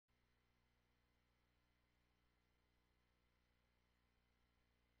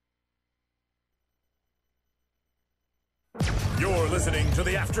You're listening to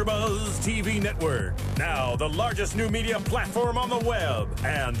the AfterBuzz TV network, now the largest new media platform on the web,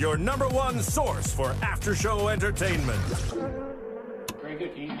 and your #1 source for after-show entertainment. Very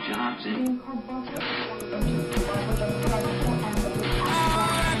good, Keith Johnson.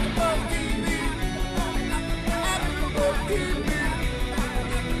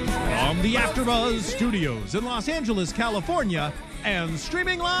 From the AfterBuzz Studios in Los Angeles, California, and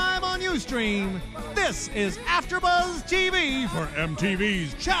streaming live on Ustream, this is AfterBuzz TV for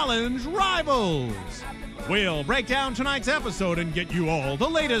MTV's Challenge Rivals. We'll break down tonight's episode and get you all the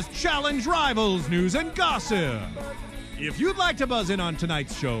latest Challenge Rivals news and gossip. If you'd like to buzz in on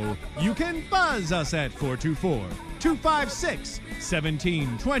tonight's show, you can buzz us at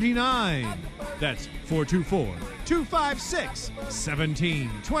 424-256-1729. That's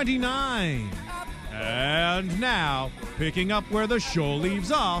 424-256-1729. And now, picking up where the show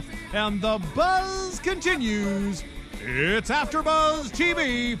leaves off and the buzz continues, it's AfterBuzz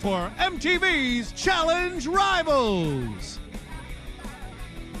TV for MTV's Challenge Rivals.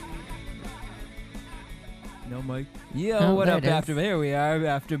 No, Mike. Yo, what up, After? Here we are,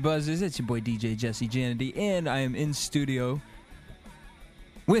 AfterBuzzers. It's your boy DJ Jesse Janedy, and I am in studio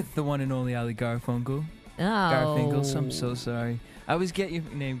with the one and only Ali Garfinkel. Oh. Garfinkel, I'm so sorry. I always get your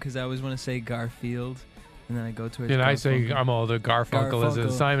name because I always want to say Garfield, and then I go towards And Garfunkel. I say I'm older. Garfunkel is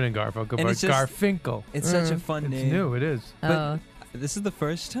a Simon and Garfunkel, and but it's just, Garfinkel. It's such a fun name. It's new, it is. But this is the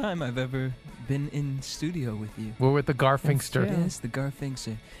first time I've ever been in studio with you. We're with the Garfinkster. Yes, the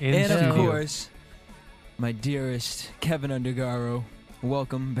Garfinkster. In and studio. of course, my dearest Keven Undergaro.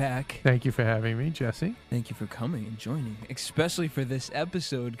 Welcome back. Thank you for having me, Jesse. Thank you for coming and joining, especially for this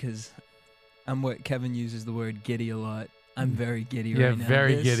episode, because I'm what Keven uses the word giddy a lot. I'm very giddy right now. Yeah,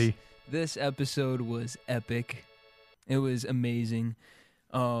 very giddy. This episode was epic. It was amazing.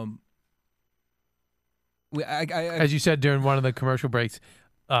 As you said during one of the commercial breaks,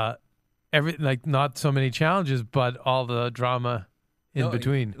 not so many challenges, but all the drama in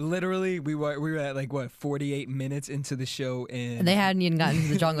between. Literally, we were at like what 48 minutes into the show, and they hadn't even gotten to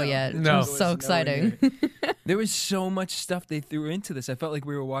the jungle yet. No, it was so exciting. There was so much stuff they threw into this. I felt like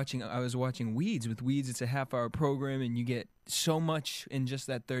I was watching Weeds. With Weeds, it's a half-hour program, and you get so much in just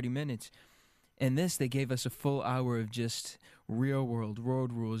that 30 minutes. And this, they gave us a full hour of just real-world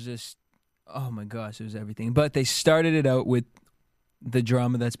road rules. Just, oh my gosh, it was everything. But they started it out with the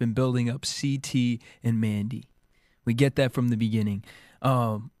drama that's been building up, CT and Mandi. We get that from the beginning.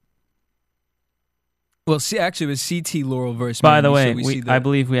 Well, see, actually, it was CT Laurel versus By Mandi, the way, so I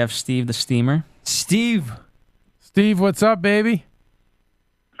believe we have Steve the Steamer. Steve, what's up, baby?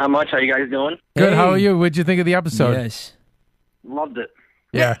 Not much. How you guys doing? Good. Hey. How are you? What'd you think of the episode? Yes. Loved it.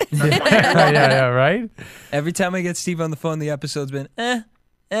 Yeah. yeah, right? Every time I get Steve on the phone, the episode's been Well,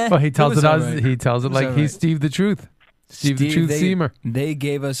 he tells it right. he tells it like he's Steve the Truth. Steve the Truth Steamer. They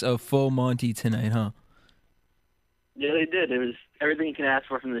gave us a full Monty tonight, huh? Yeah, they did. It was everything you can ask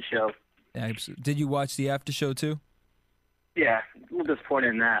for from the show. Did you watch the after show too? Yeah, a little disappointed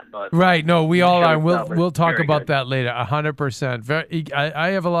in that, but right. No, we all are. itself We'll talk very about good. that later. 100%.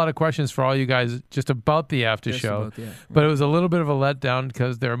 I have a lot of questions for all you guys just about the after show, but it was a little bit of a letdown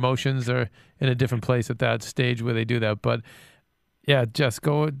because their emotions are in a different place at that stage where they do that. But yeah, Jess,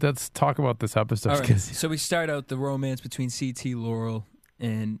 let's talk about this episode. All right. So we start out the romance between CT Laurel,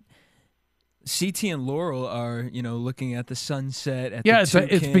 and CT and Laurel are, looking at the sunset. At yeah,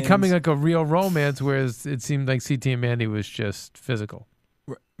 the it's becoming like a real romance, whereas it seemed like CT and Mandi was just physical.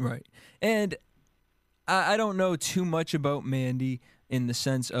 Right. And I don't know too much about Mandi in the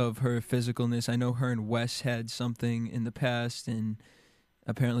sense of her physicalness. I know her and Wes had something in the past, and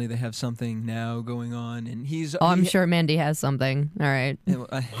apparently they have something now going on. And I'm sure Mandi has something. All right.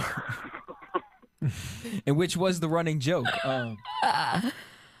 And which was the running joke.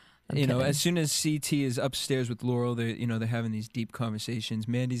 As soon as CT is upstairs with Laurel, they're having these deep conversations.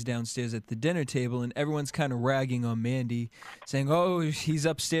 Mandi's downstairs at the dinner table, and everyone's kind of ragging on Mandi, saying, "Oh, he's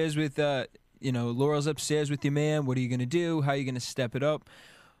upstairs with, Laurel's upstairs with your man. What are you gonna do? How are you gonna step it up?"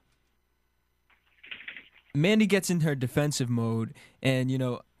 Mandi gets in her defensive mode, and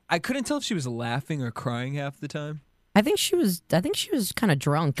I couldn't tell if she was laughing or crying half the time. I think she was kind of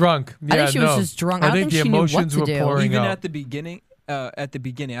drunk. Drunk. Yeah, I think she was just drunk. I don't think the she knew emotions what to were do. pouring Even out. at the beginning. I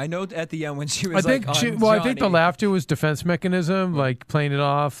know at the end when she was I think the Johnny. laughter was defense mechanism, like playing it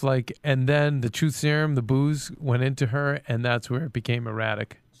off, and then the truth serum, the booze went into her, and that's where it became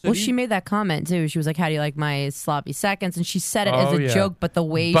erratic. Well, she made that comment too. She was like, "How do you like my sloppy seconds?" And she said it as a joke, but the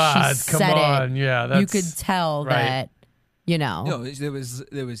way she said it, you could tell that No,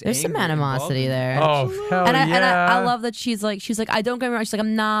 there's some animosity there. Oh, hell and yeah. I love that she's like, I don't get me wrong. She's like,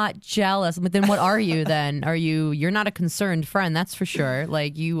 I'm not jealous. But then what are you then? You're not a concerned friend, that's for sure.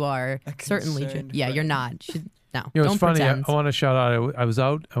 Like you are certainly. Yeah, you're not. No, it's don't funny. pretend. I want to shout out.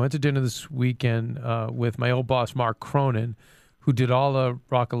 I went to dinner this weekend with my old boss, Mark Cronin, who did all the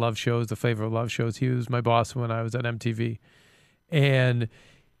Rock of Love shows, the Flavor of Love shows. He was my boss when I was at MTV. And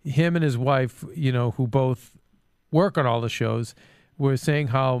him and his wife, who both work on all the shows, were saying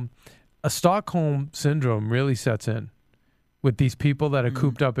how a Stockholm syndrome really sets in with these people that are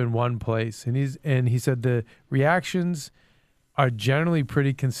cooped up in one place. And he said the reactions are generally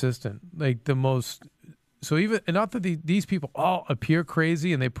pretty consistent. Like so even, and not that these people all appear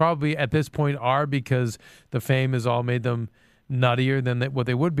crazy, and they probably at this point are, because the fame has all made them nuttier than what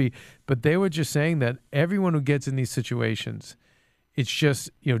they would be. But they were just saying that everyone who gets in these situations, it's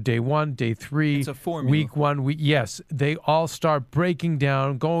just, day 1, day 3, it's a formula. Week 1, yes, they all start breaking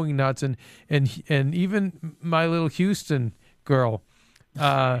down, going nuts, and even my little Houston girl,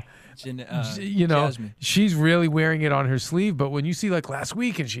 Jasmine. she's really wearing it on her sleeve. But when you see like last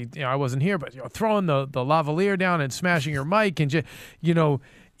week, and she, I wasn't here, but throwing the lavalier down and smashing her mic, and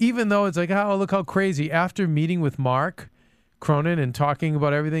even though it's like, oh, look how crazy. After meeting with Mark Cronin and talking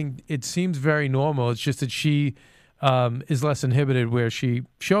about everything, it seems very normal. It's just that she is less inhibited where she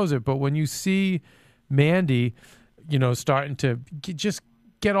shows it. But when you see Mandi, starting to just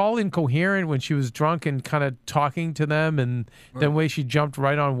get all incoherent when she was drunk and kind of talking to them, and the way she jumped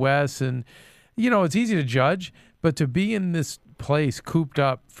right on Wes, and it's easy to judge, but to be in this place cooped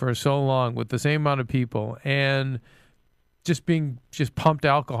up for so long with the same amount of people and just being pumped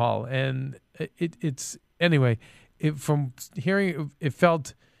alcohol, and it's anyway. From hearing, it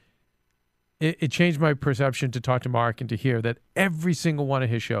felt. It changed my perception to talk to Mark and to hear that every single one of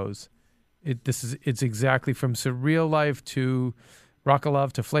his shows, it's exactly from Surreal Life to Rock of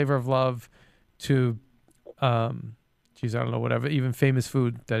Love to Flavor of Love to, I don't know, whatever, even Famous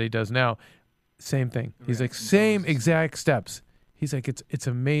Food that he does now, same thing. He's like, same exact steps. He's like, it's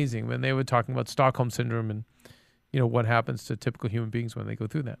amazing when they were talking about Stockholm Syndrome and, what happens to typical human beings when they go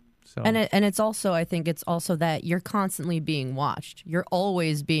through that. So. And it's also, I think it's also that you're constantly being watched. You're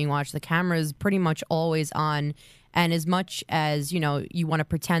always being watched. The camera is pretty much always on. And as much as, you want to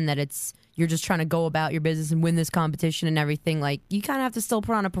pretend that you're just trying to go about your business and win this competition and everything, like you kind of have to still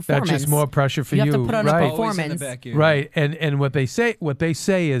put on a performance. That's just more pressure for you. You have to put on a performance. Right. And what they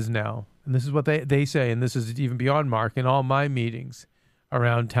say is now, and this is what they say, and this is even beyond Mark, in all my meetings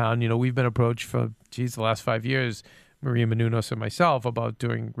around town, we've been approached for, the last 5 years, Maria Menounos and myself, about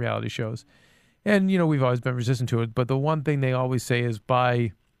doing reality shows. And, we've always been resistant to it. But the one thing they always say is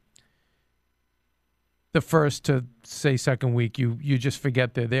by the first to, say, second week, you just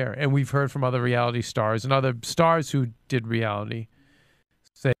forget they're there. And we've heard from other reality stars and other stars who did reality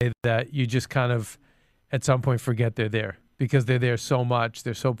say that you just kind of, at some point, forget they're there because they're there so much.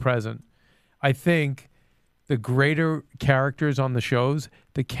 They're so present. I think the greater characters on the shows,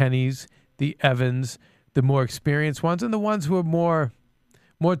 the Kennys, the Evans, the more experienced ones, and the ones who are more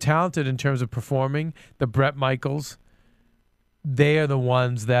talented in terms of performing, the Bret Michaels, they are the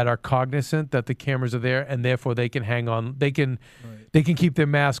ones that are cognizant that the cameras are there, and therefore they can hang on. They can keep their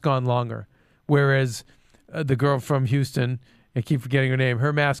mask on longer. Whereas the girl from Houston, I keep forgetting her name,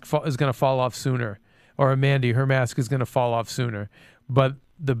 her mask is going to fall off sooner. Or Mandi, her mask is going to fall off sooner. But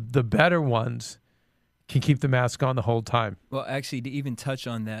the better ones can keep the mask on the whole time. Well, actually, to even touch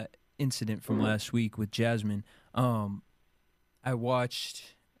on that incident from last week with Jasmine, I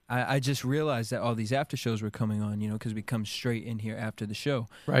just realized that all these after shows were coming on, because we come straight in here after the show.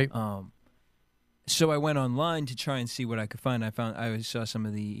 Right. So I went online to try and see what I could find. I saw some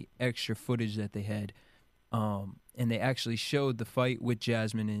of the extra footage that they had, and they actually showed the fight with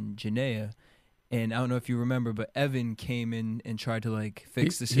Jasmine and Janaea. And I don't know if you remember, but Evan came in and tried to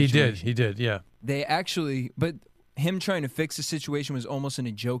fix the situation. He did, yeah. But him trying to fix the situation was almost in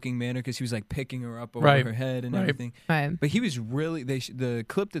a joking manner because he was picking her up over her head and everything. Right. But he was really, the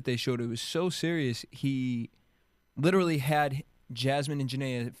clip that they showed, it was so serious. He literally had Jasmine and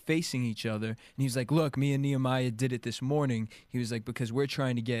Janaea facing each other. And he was like, look, me and Nehemiah did it this morning. He was like, because we're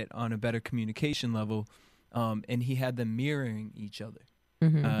trying to get on a better communication level. And he had them mirroring each other.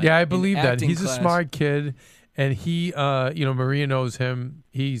 Mm-hmm. Yeah, I believe that. He's class. A smart kid. And he, Maria knows him.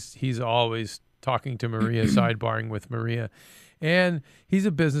 He's always talking to Maria, sidebarring with Maria. And he's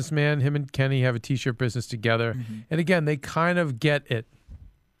a businessman. Him and Kenny have a T-shirt business together. Mm-hmm. And again, they kind of get it,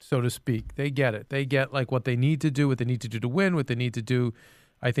 so to speak. They get it. They get what they need to do, what they need to do to win, what they need to do,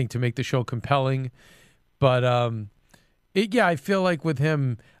 I think, to make the show compelling. But, I feel like with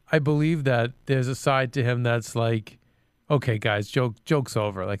him, I believe that there's a side to him that's okay, guys, joke's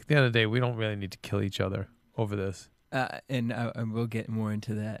over. Like, at the end of the day, we don't really need to kill each other over this. And we'll get more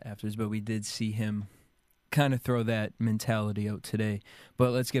into that afterwards, but we did see him kind of throw that mentality out today.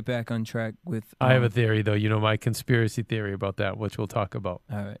 But let's get back on track with... I have a theory, though. You know, my conspiracy theory about that, which we'll talk about.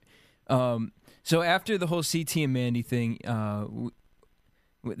 All right. So after the whole CT and Mandi thing,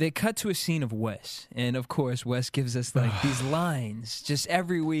 they cut to a scene of Wes. And, of course, Wes gives us, like, these lines just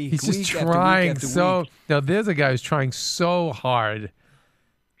every week. He's just week trying after week after week. Now, there's a guy who's trying so hard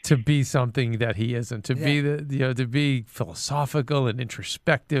to be something that he isn't, to be philosophical and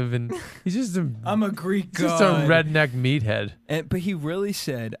introspective, and he's just I'm a Greek god. Just a redneck meathead. But he really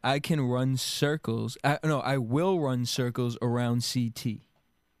said, "I can run circles. I will run circles around CT."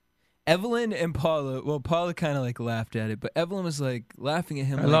 Evelyn and Paula. Well, Paula kind of like laughed at it, but Evelyn was like laughing at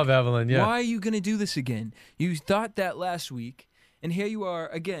him. I love Evelyn. Yeah. Why are you gonna do this again? You thought that last week, and here you are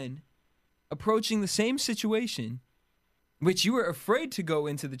again, approaching the same situation. Which you were afraid to go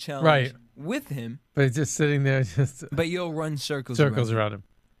into the challenge with him. But he's just sitting there. But you'll run circles around him.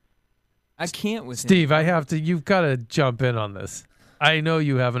 I can't with Steve, him. You've got to jump in on this. I know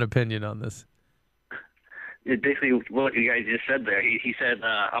you have an opinion on this. Basically, what you guys just said there. He said,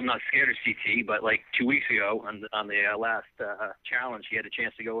 I'm not scared of CT, but like 2 weeks ago on the last challenge, he had a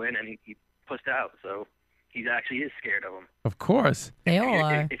chance to go in and he pushed out. So he actually is scared of him. Of course. They all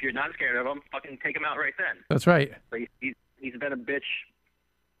are. If you're not scared of him, fucking take him out right then. That's right. But he's been a bitch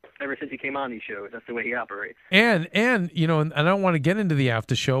ever since he came on these shows. That's the way he operates. And you know, and I don't want to get into the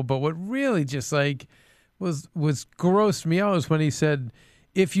after show, but what really just like was grossed me out was when he said,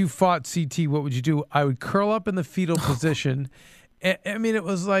 if you fought CT, what would you do? I would curl up in the fetal position. I mean, it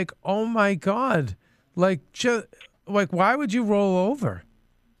was like, oh my God. Like, why would you roll over?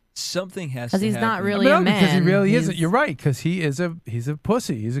 Something has to happen. Because he's not really a man. Because he really isn't. You're right, because he's a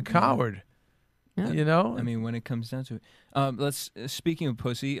pussy. He's a coward. Yeah. You know? I mean, when it comes down to it. Speaking of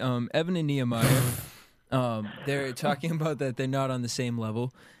pussy, Evan and Nehemiah, they're talking about that they're not on the same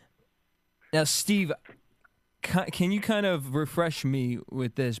level. Now, Steve, can you kind of refresh me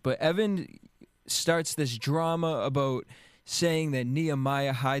with this? But Evan starts this drama about saying that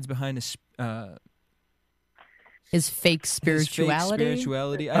Nehemiah hides behind his fake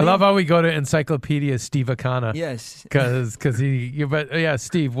spirituality. I love how we go to Encyclopedia Steve Akana. Yes. Because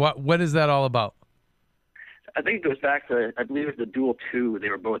Steve, what is that all about? I think it goes back to, I believe it was the Duel 2 they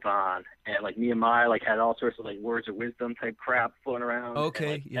were both on, and like Nehemiah like had all sorts of like words of wisdom type crap floating around.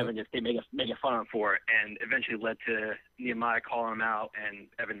 Okay. And, like, Evan just making fun of him for it, and eventually led to Nehemiah calling him out and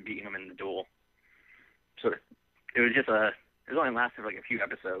Evan beating him in the duel. So it was just it only lasted for like a few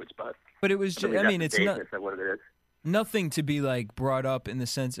episodes, but it was just, I mean, it's not what it is. Nothing to be like brought up in the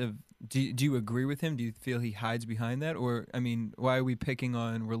sense of, do you agree with him? Do you feel he hides behind that? Or, I mean, why are we picking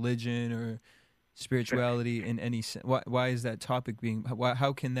on religion or spirituality in any sense? Why is that topic being,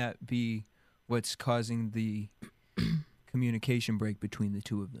 how can that be what's causing the communication break between the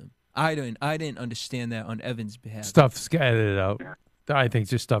two of them? I didn't understand that on Evan's behalf. Stuff's edited out. I think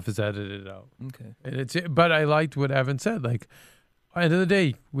just stuff is edited out. Okay. But I liked what Evan said. Like, at the end of the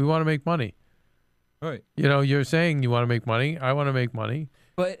day, we want to make money. Right. You know, you're saying you want to make money. I want to make money.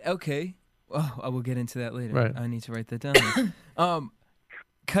 But, okay. Oh, I will get into that later. Right. I need to write that down.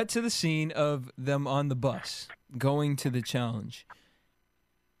 Cut to the scene of them on the bus going to the challenge.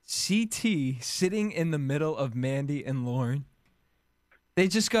 CT sitting in the middle of Mandi and Lauren. They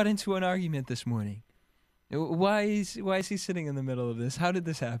just got into an argument this morning. Why is he sitting in the middle of this? How did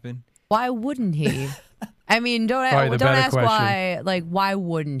this happen? Why wouldn't he? I mean, don't ask question. why. Like, why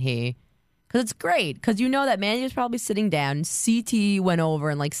wouldn't he? Because it's great. Because you know that Mandi was probably sitting down. CT went over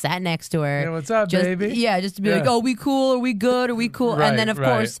and like sat next to her. Yeah, what's up, baby? Yeah, just to be like, oh, we cool? Are we good? Are we cool? Right, and then, of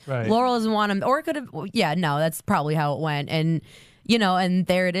course, right. Laurel doesn't want him. Or it could have, yeah, no, that's probably how it went. And, you know, and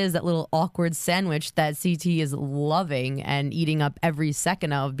there it is, that little awkward sandwich that CT is loving and eating up every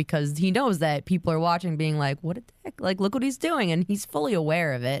second of, because he knows that people are watching being like, what the heck? Like, look what he's doing. And he's fully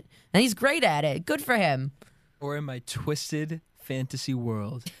aware of it. And he's great at it. Good for him. Or in my twisted fantasy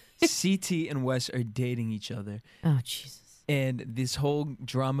world, CT and Wes are dating each other. Oh, Jesus. And this whole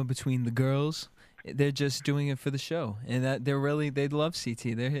drama between the girls, they're just doing it for the show. And that they love CT.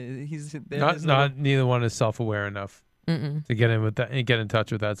 Neither one is self-aware enough to get in with that and get in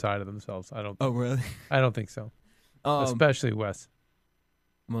touch with that side of themselves. I don't. Oh, really? I don't think so. Especially Wes.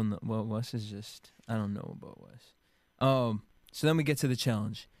 Well, Wes is just, I don't know about Wes. So then we get to the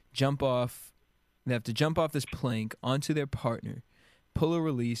challenge. Jump off. They have to jump off this plank onto their partner, pull a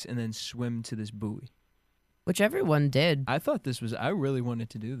release, and then swim to this buoy. Which everyone did. I thought this was. I really wanted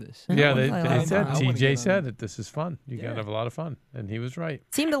to do this. Yeah, they said. TJ said it. it. This is fun. You're gonna have a lot of fun, and he was right.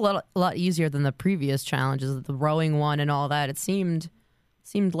 Seemed a lot easier than the previous challenges, the rowing one and all that. It seemed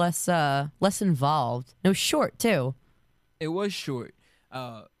less involved. It was short too. It was short. He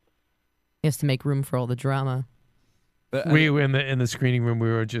has to make room for all the drama. But we were in the screening room. We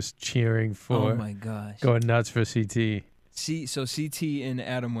were just cheering for. Oh my gosh! Going nuts for CT. So CT and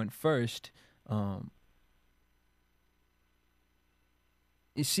Adam went first.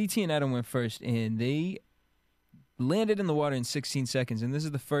 CT and Adam went first, and they landed in the water in 16 seconds. And this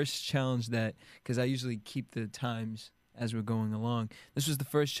is the first challenge that, because I usually keep the times as we're going along, this was the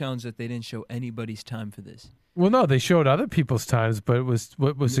first challenge that they didn't show anybody's time for this. Well, no, they showed other people's times, but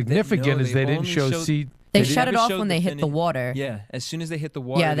what was significant is they didn't show CT. They shut it off when they hit the water. Yeah, as soon as they hit the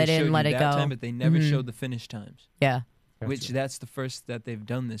water, they didn't let it go. Time, but they never showed the finish times. Yeah. Which that's the first that they've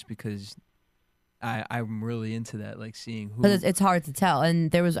done this, because I'm really into that, like seeing who. But it's hard to tell. And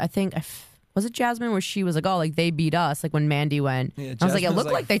there was, I think, was it Jasmine where she was like, oh, like they beat us, like when Mandy went. Yeah, I was like, it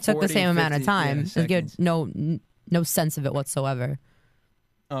looked like they took the same amount of time. Yeah, you had no sense of it whatsoever.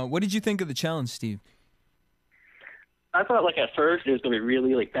 What did you think of the challenge, Steve? I thought, like, at first it was going to be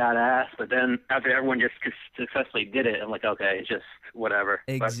really, like, badass, but then after everyone just successfully did it, I'm like, okay, it's just whatever.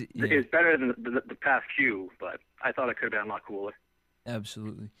 It's better than the past few, but I thought it could have been a lot cooler.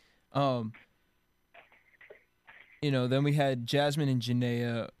 Absolutely. Then we had Jasmine and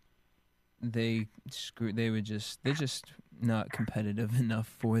Janaea. They're just not competitive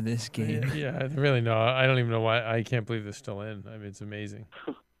enough for this game. Yeah, really no. I don't even know why. I can't believe they're still in. I mean, it's amazing.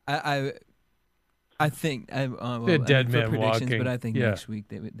 I think they're dead man walking, but I think next week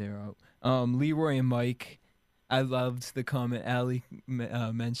they're out. Leroy and Mike. I loved the comment Ali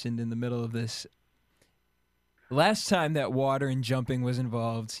mentioned in the middle of this. Last time that water and jumping was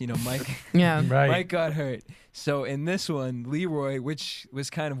involved, Mike. Yeah, right. Mike got hurt. So in this one, Leroy, which was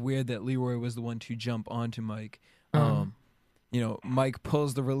kind of weird that Leroy was the one to jump onto Mike. Mike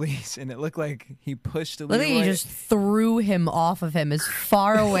pulls the release, and it looked like he pushed Leroy. Look like he just threw him off of him as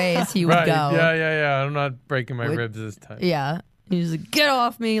far away as he would right. go. Yeah. I'm not breaking my ribs this time. Yeah. He's like, get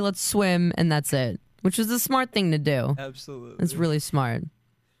off me, let's swim, and that's it. Which is the smart thing to do. Absolutely. It's really smart.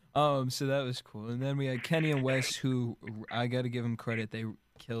 So that was cool. And then we had Kenny and Wes, who I got to give them credit. They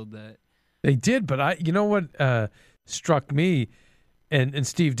killed that. They did, but you know what struck me? And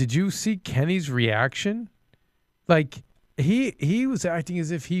Steve, did you see Kenny's reaction? Like, he was acting as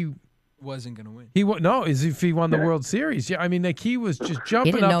if he wasn't going to win. As if he won the World Series. Yeah, I mean, like he was just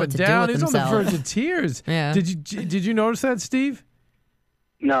jumping up and down. He was on the verge of tears. Yeah. Did you notice that, Steve?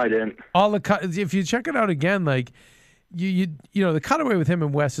 No, I didn't. If you check it out again, like you the cutaway with him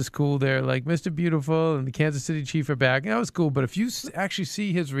and Wes is cool. There, like Mr. Beautiful and the Kansas City Chief are back. And that was cool. But if you actually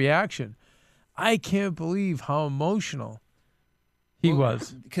see his reaction, I can't believe how emotional he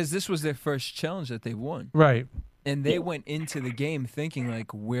was. Because this was their first challenge that they won. Right. And they went into the game thinking,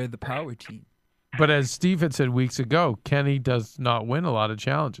 like, we're the power team. But as Steve had said weeks ago, Kenny does not win a lot of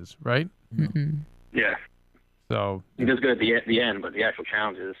challenges, right? Mm-hmm. Yeah. So he does good at the end, but the actual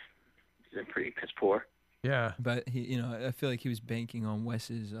challenges is pretty piss poor. Yeah. But I feel like he was banking on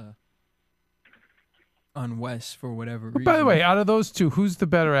Wes for whatever reason. By the way, out of those two, who's the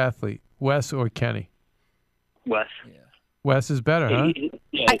better athlete, Wes or Kenny? Wes. Yeah. Wes is better, huh?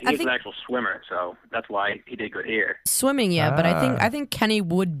 He's an actual swimmer, so that's why he did good here. Swimming, yeah, but I think Kenny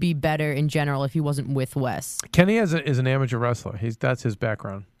would be better in general if he wasn't with Wes. Kenny is an amateur wrestler. That's his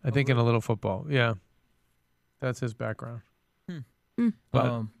background. I think in a little football. Yeah, that's his background.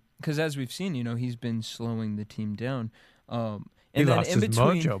 Because as we've seen, he's been slowing the team down. He lost his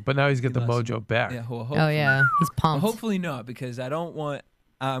mojo, but now he's got the mojo back. Yeah, he's pumped. Hopefully not, because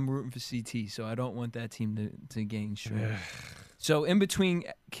I'm rooting for CT, so I don't want that team to gain strength. So in between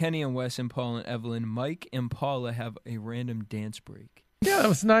Kenny and Wes and Paul and Evelyn, Mike and Paula have a random dance break. Yeah, that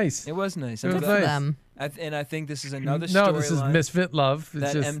was nice. It was nice. It was nice. Them. And I think this is another storyline. No, this is Misfit Love.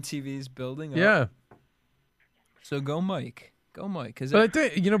 It's that MTV is building up. Yeah. So go Mike. Go Mike. But I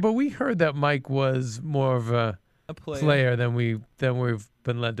think, but we heard that Mike was more of a player than we've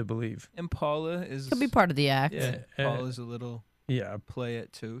been led to believe. And Paula could be part of the act. Yeah, Paula's a little play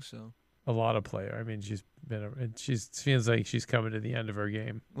it too. So a lot of player. I mean, she feels like she's coming to the end of her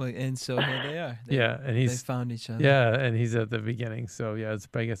game. Well, and so here they are. They found each other. Yeah, and he's at the beginning. So yeah,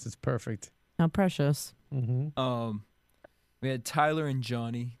 I guess it's perfect. How precious. Mm-hmm. We had Tyler and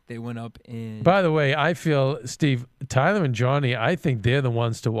Johnny. They went up and. By the way, I feel Steve, Tyler and Johnny. I think they're the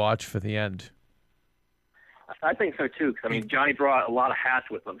ones to watch for the end. I think so too. Because I mean, Johnny brought a lot of hats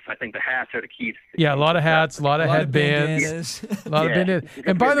with him, so I think the hats are the key. Yeah, a lot of hats, a lot of headbands, a lot of bandanas.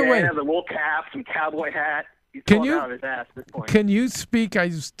 And by the way, the wool cap, some cowboy hat. He's can you out of his ass at this point. Can you speak? I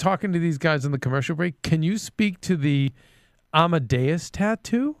was talking to these guys in the commercial break. Can you speak to the Amadeus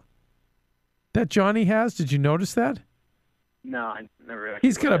tattoo that Johnny has? Did you notice that? No, I never really.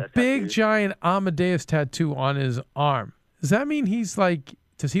 He's got a big, giant Amadeus tattoo on his arm. Does that mean he's like?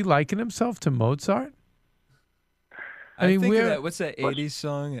 Does he liken himself to Mozart? I mean, think of that. What's that '80s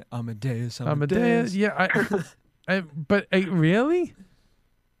song? Amadeus. Yeah, but really?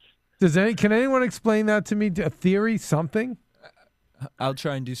 Can anyone explain that to me? A theory, something? I'll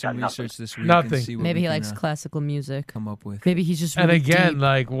try and do some research this week. Nothing. And see what Maybe we he can, likes classical music. Come up with. Maybe he's just really deep.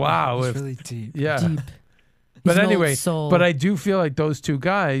 Like, wow. It's really deep. Yeah. Deep. But He's anyway, an old soul. but I do feel like those two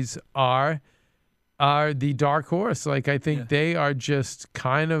guys are the dark horse. Like, I think they are just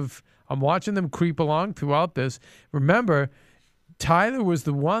kind of, I'm watching them creep along throughout this. Remember, Tyler was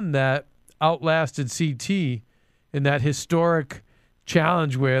the one that outlasted CT in that historic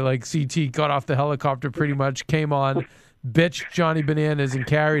challenge where, like, CT got off the helicopter pretty much, came on, bitched Johnny Bananas and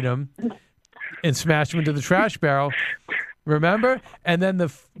carried him and smashed him into the trash barrel. Remember? And then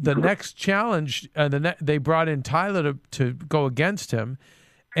the next challenge, they brought in Tyler to go against him,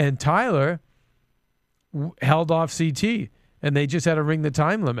 and Tyler held off CT, and they just had to ring the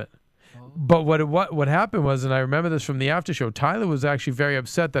time limit. But what happened was, and I remember this from the after show, Tyler was actually very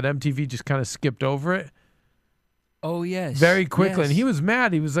upset that MTV just kind of skipped over it. Oh, yes. Very quickly. Yes. And he was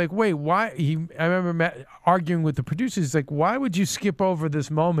mad. He was like, wait, why? I remember arguing with the producers. He's like, why would you skip over this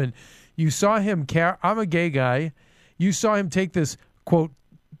moment? You saw him I'm a gay guy. You saw him take this, quote,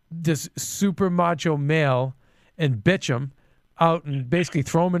 this super macho male and bitch him out and basically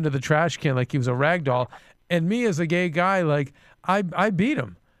throw him into the trash can like he was a rag doll. And me as a gay guy, like, I beat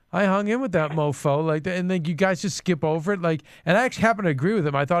him. I hung in with that mofo, like, and then you guys just skip over it, like. And I actually happen to agree with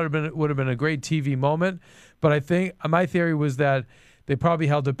him. I thought it would have been a great TV moment, but I think my theory was that they probably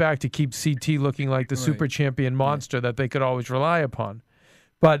held it back to keep CT looking like the super champion monster that they could always rely upon.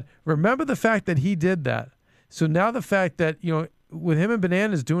 But remember the fact that he did that. So now the fact that, with him and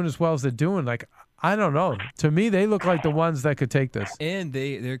Bananas doing as well as they're doing, like, I don't know. To me, they look like the ones that could take this. And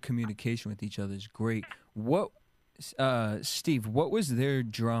their communication with each other is great. Steve, what was their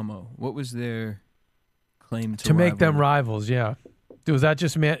drama? What was their claim to make them rivals? Yeah. Was that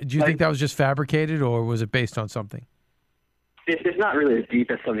just? Do you think that was just fabricated, or was it based on something? It's not really as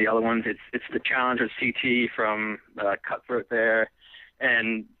deep as some of the other ones. It's the challenge with CT from Cutthroat there,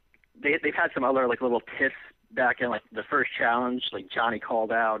 and they've had some other like little tiffs back in like the first challenge. Like Johnny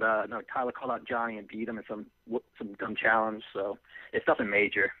called out, Tyler called out Johnny and beat him in some dumb challenge. So it's nothing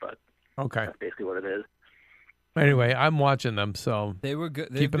major, but that's basically what it is. Anyway, I'm watching them, so they were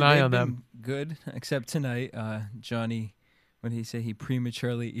good. Keep an eye on them. Good, except tonight, Johnny, when he said he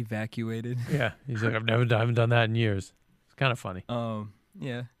prematurely evacuated. Yeah, he's like, I haven't done that in years. It's kind of funny.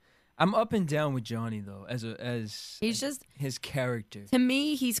 Yeah, I'm up and down with Johnny though, as he's just his character. To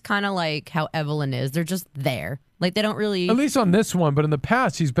me, he's kind of like how Evelyn is. They're just there, like they don't really. At least on this one, but in the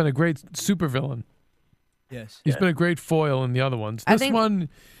past, he's been a great supervillain. Yes, he's been a great foil in the other ones. This one.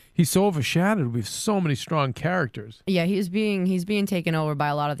 He's so overshadowed with so many strong characters. Yeah, he's being taken over by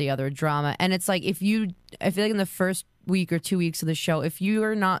a lot of the other drama. And it's like I feel like in the first week or 2 weeks of the show, if you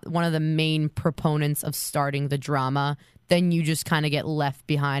are not one of the main proponents of starting the drama, then you just kind of get left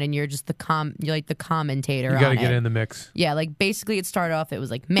behind and you're just you're like the commentator. You got to get in the mix. Yeah, like basically it started off, it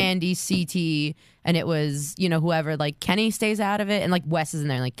was like Mandi, CT, and it was, whoever, like Kenny stays out of it, and like Wes is in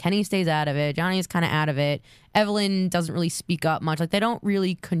there, like Kenny stays out of it, Johnny is kind of out of it, Evelyn doesn't really speak up much, like they don't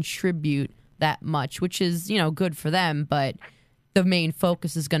really contribute that much, which is, good for them, but the main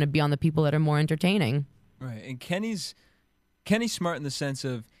focus is going to be on the people that are more entertaining. Right, and Kenny's smart in the sense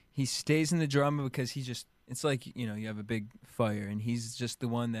of he stays in the drama because he just, it's like, you have a big fire, and he's just the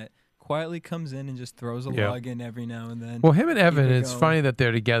one that quietly comes in and just throws a log in every now and then. Well, him and Evan, it's funny that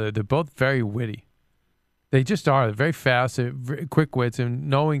they're together. They're both very witty. They just are. They're very fast, they're very quick wits, and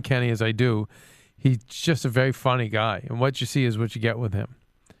knowing Kenny as I do, he's just a very funny guy, and what you see is what you get with him.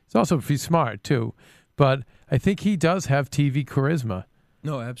 He's smart, too, but I think he does have TV charisma.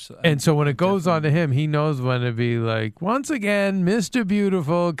 No, absolutely. And so when it goes on to him, he knows when to be like, once again, Mr.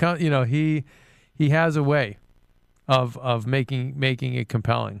 Beautiful, he has a way of making it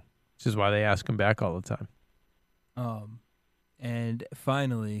compelling, which is why they ask him back all the time. And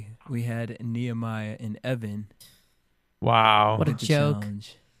finally, we had Nehemiah and Evan. Wow. What a joke.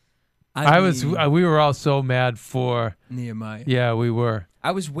 Challenge. We were all so mad for Nehemiah. Yeah, we were.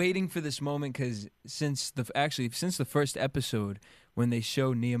 I was waiting for this moment because since the first episode, when they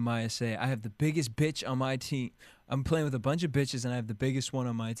show Nehemiah say, I have the biggest bitch on my team. I'm playing with a bunch of bitches, and I have the biggest one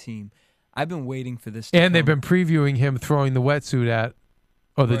on my team. I've been waiting for this to And come. they've been previewing him throwing the wetsuit at,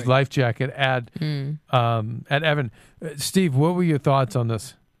 or the life jacket at Evan. Steve, what were your thoughts on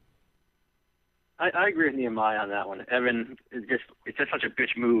this? I agree with Nehemiah on that one. Evan is it's just such a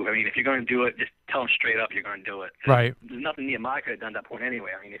bitch move. I mean, if you're going to do it, just tell him straight up you're going to do it. Right. There's nothing Nehemiah could have done at that point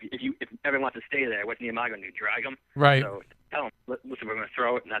anyway. I mean, if Evan wants to stay there, what's Nehemiah going to do? Drag him? Right. So tell him, listen, we're going to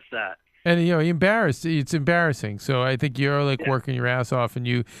throw it, and that's that. And it's embarrassing. So I think you're like working your ass off, and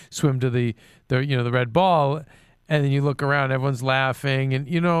you swim to the red ball, and then you look around, everyone's laughing, and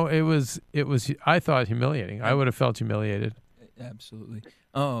it was I thought humiliating. I would have felt humiliated. Absolutely.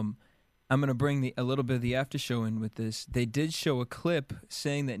 I'm going to bring a little bit of the after show in with this. They did show a clip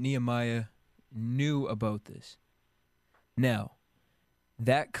saying that Nehemiah knew about this. Now,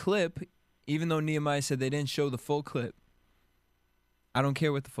 that clip, even though Nehemiah said they didn't show the full clip, I don't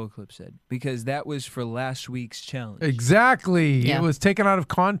care what the full clip said, because that was for last week's challenge. Exactly. Yeah. It was taken out of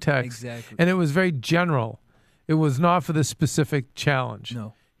context. Exactly. And it was very general. It was not for the specific challenge.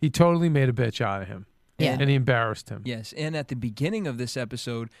 No. He totally made a bitch out of him. Yeah. And he embarrassed him. Yes, and at the beginning of this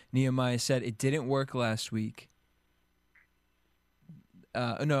episode, Nehemiah said it didn't work last week.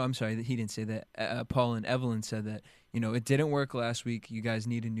 No, I'm sorry, he didn't say that. Paul and Evelyn said that. It didn't work last week. You guys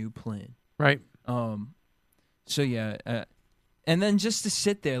need a new plan. Right. So yeah, and then just to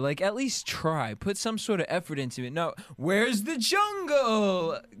sit there, like, at least try, put some sort of effort into it. No, where's the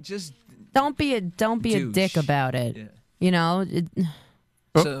jungle? Just don't be a dick about it. Yeah.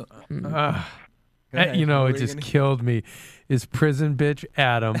 So. It just killed me. Is prison bitch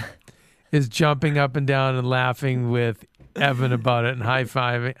Adam is jumping up and down and laughing with Evan about it and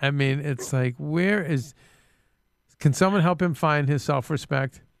high-fiving. I mean, it's like, can someone help him find his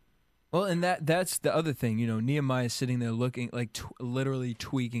self-respect? Well, and that's the other thing. Nehemiah sitting there looking like literally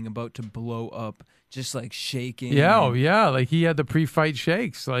tweaking, about to blow up, just like shaking. Yeah, like he had the pre-fight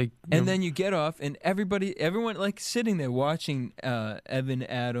shakes. Like, and then you get off, and everyone like sitting there watching Evan,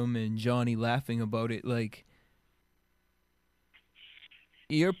 Adam, and Johnny laughing about it. Like,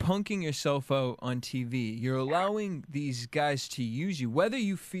 you're punking yourself out on TV. You're allowing these guys to use you. Whether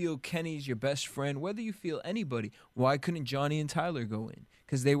you feel Kenny's your best friend, whether you feel anybody, why couldn't Johnny and Tyler go in?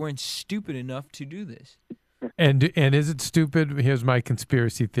 Because they weren't stupid enough to do this. And is it stupid? Here's my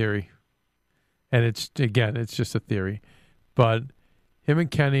conspiracy theory. And it's just a theory. But him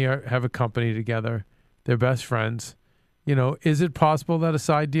and Kenny have a company together. They're best friends. Is it possible that a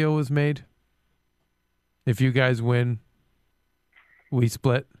side deal was made? If you guys win, we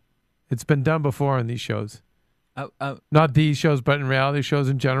split. It's been done before on these shows. Not these shows, but in reality shows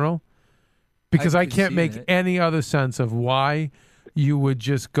in general. Because I can't make any other sense of why you would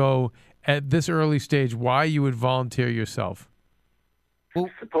just go at this early stage, why you would volunteer yourself. Well,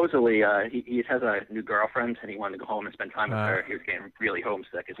 supposedly, he has a new girlfriend, and he wanted to go home and spend time with her. He was getting really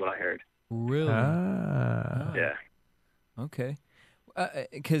homesick, is what I heard. Really? Yeah. Okay.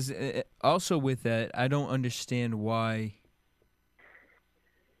 Because also with that, I don't understand why.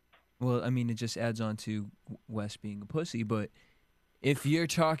 Well, I mean, it just adds on to Wes being a pussy, but if you're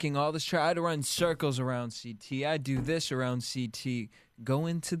talking all this, try to run circles around CT, I do this around CT, go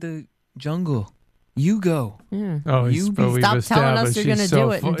into the jungle. You go. Yeah. Oh, stop telling us you're going to do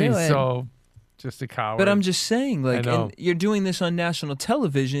it and do it. So just a coward. But I'm just saying, like, and you're doing this on national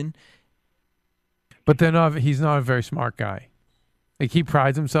television. But he's not a very smart guy. Like, he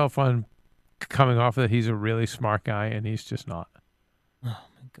prides himself on coming off that he's a really smart guy, and he's just not. Oh,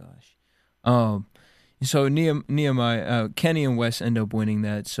 my gosh. So Nehemiah, Kenny and Wes end up winning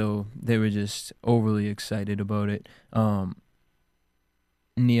that, so they were just overly excited about it.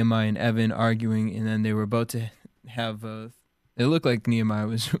 Nehemiah and Evan arguing, and then they were about to have it looked like Nehemiah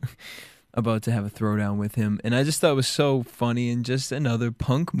was about to have a throwdown with him, and I just thought it was so funny, and just another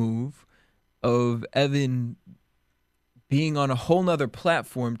punk move of Evan being on a whole nother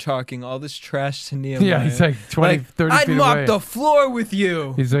platform talking all this trash to Nehemiah. Yeah, he's like 20, 30 I'd feet mop away. the floor with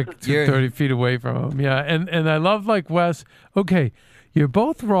you. He's like 30 feet away from him. Yeah, and I love, like, Wes, okay, you're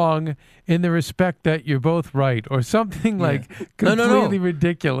both wrong in the respect that you're both right, or something like completely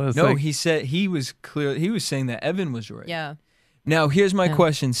ridiculous. No, like, he said he was saying that Evan was right. Yeah. Now, here's my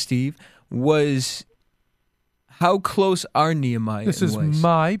question, Steve. How close are Nehemiah this and is Wes?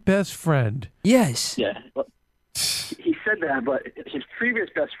 my best friend. Yes. Yeah. Well, he said that, but his previous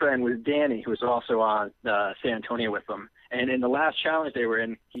best friend was Danny, who was also on San Antonio with them. And in the last challenge they were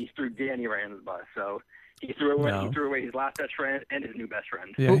in, he threw Danny right under the bus. So He threw away his last best friend and his new best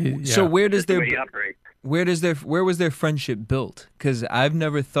friend. Yeah, So where was their friendship built? Because I've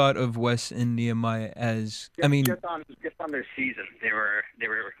never thought of Wes and Nehemiah as just on their season. They were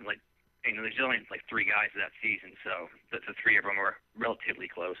like, there's only like 3 guys that season, so the 3 of them were relatively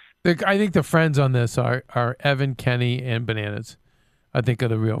close. I think the friends on this are Evan, Kenny, and Bananas. I think are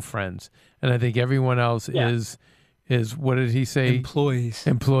the real friends, and I think everyone else is what did he say?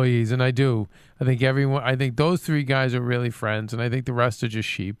 Employees, and I think those 3 guys are really friends, and I think the rest are just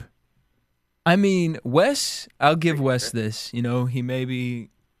sheep. I mean, Wes, I'll give Wes this. He may be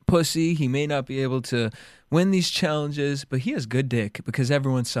pussy, he may not be able to win these challenges, but he has good dick because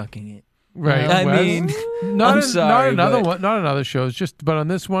everyone's sucking it. Right. I mean, I'm sorry, not on other shows, but on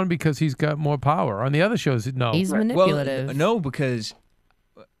this one because he's got more power. On the other shows, no. He's manipulative. Well, no, because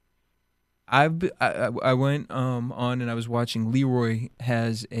I went on and I was watching. Leroy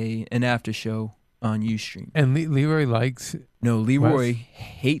has an after show on Ustream, and Leroy likes. No, Leroy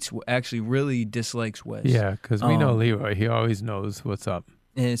hates. Actually, really dislikes Wes. Yeah, because we know Leroy. He always knows what's up.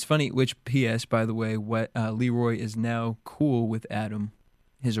 And it's funny. Which P.S. by the way, Leroy is now cool with Adam,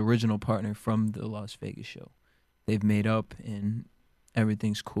 his original partner from the Las Vegas show. They've made up, and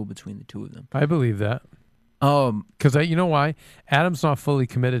everything's cool between the 2 of them. I believe that. Because you know why? Adam's not fully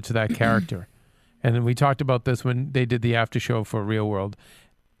committed to that character. And then we talked about this when they did the after show for Real World.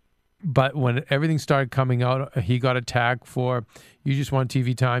 But when everything started coming out, he got attacked for, you just want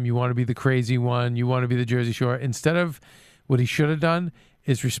TV time, you want to be the crazy one, you want to be the Jersey Shore. Instead of what he should have done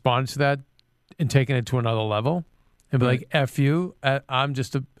is respond to that and taken it to another level. And be like, F you, I'm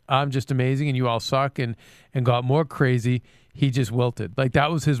just amazing and you all suck, and got more crazy. He just wilted. Like,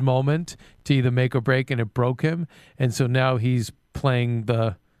 that was his moment to either make or break, and it broke him. And so now he's playing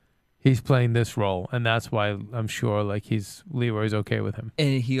this role, and that's why I'm sure Leroy's okay with him.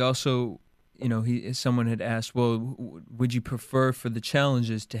 And he also, someone had asked, well, would you prefer for the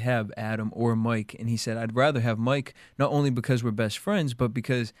challenges to have Adam or Mike? And he said, I'd rather have Mike, not only because we're best friends, but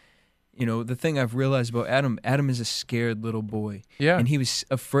because the thing I've realized about Adam is a scared little boy. Yeah. And he was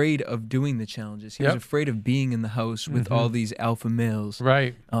afraid of doing the challenges. He was afraid of being in the house with all these alpha males.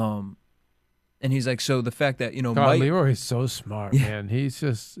 Right. And he's like, so the fact that, Mike... Leroy's so smart, man. He's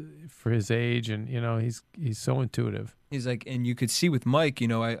just, for his age, and, he's so intuitive. He's like, and you could see with Mike,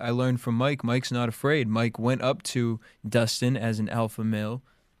 I learned from Mike, Mike's not afraid. Mike went up to Dustin as an alpha male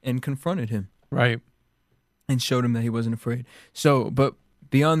and confronted him. Right. And showed him that he wasn't afraid. So, but...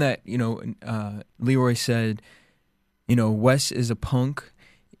 Beyond that, Leroy said, Wes is a punk.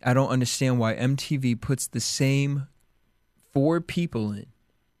 I don't understand why MTV puts the same 4 people in.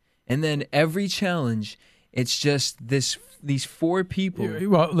 And then every challenge, it's just these 4 people.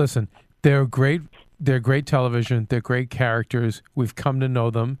 Well, listen, they're great. They're great television. They're great characters. We've come to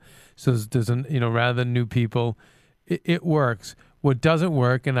know them. So there's rather than new people, it works. What doesn't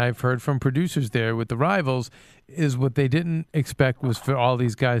work, and I've heard from producers there with the Rivals, is what they didn't expect was for all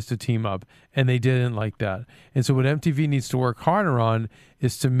these guys to team up, and they didn't like that. And so what MTV needs to work harder on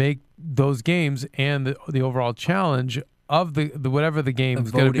is to make those games and the overall challenge of the whatever the game is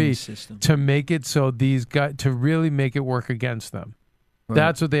going to be system, to make it so these guys, to really make it work against them. Right.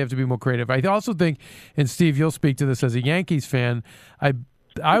 That's what they have to be more creative. I also think, and Steve, you'll speak to this as a Yankees fan,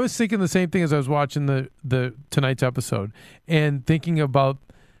 I was thinking the same thing as I was watching the tonight's episode, and thinking about,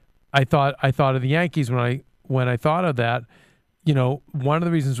 I thought of the Yankees when I thought of that. One of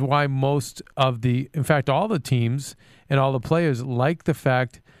the reasons why in fact, all the teams and all the players like the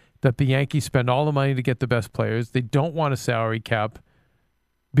fact that the Yankees spend all the money to get the best players. They don't want a salary cap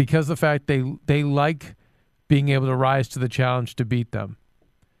because of the fact they like being able to rise to the challenge to beat them.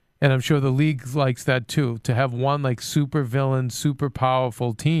 And I'm sure the league likes that too, to have one super villain, super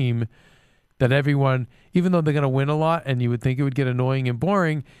powerful team that everyone, even though they're going to win a lot and you would think it would get annoying and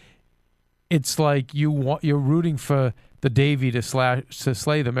boring, it's like you're rooting for the Davy to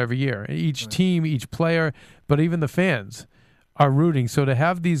slay them every year. Each team, each player, but even the fans are rooting. So to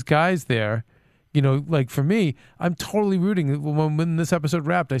have these guys there, for me, I'm totally rooting. When this episode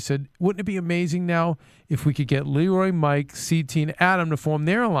wrapped, I said, wouldn't it be amazing now if we could get Leroy, Mike, CT, and Adam to form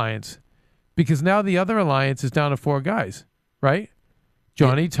their alliance? Because now the other alliance is down to 4 guys, right?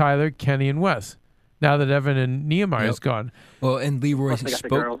 Johnny, Tyler, Kenny, and Wes. Now that Evan and Nehemiah is gone. Well, and Leroy spoke. The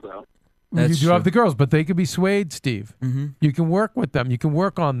girls, though. You do have the girls, but they could be swayed, Steve. Mm-hmm. You can work with them. You can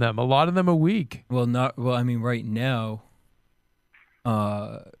work on them. A lot of them are weak. Well, right now,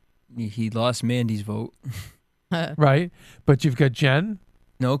 he lost Mandy's vote. Right? But you've got Jen.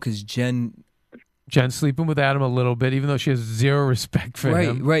 No, because Jen's sleeping with Adam a little bit, even though she has zero respect for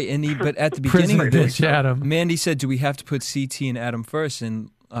him. Right. But at the beginning of this, Adam. Mandy said, do we have to put CT and Adam first?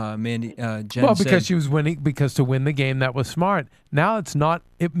 And Jen Well, because said, she was winning, because to win the game, that was smart. Now it's not.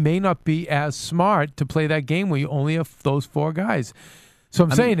 It may not be as smart to play that game where you only have those 4 guys. So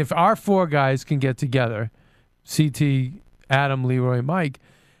I'm saying if our 4 guys can get together, CT, Adam, Leroy, Mike,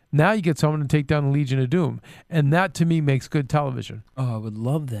 now you get someone to take down the Legion of Doom. And that, to me, makes good television. Oh, I would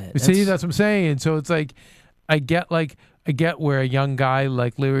love that. See, that's what I'm saying. So it's like, I get where a young guy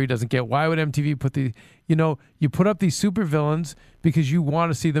like Leroy doesn't get. Why would MTV put you put up these supervillains because you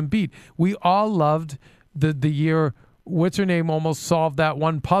want to see them beat. We all loved the year, what's her name, almost solved that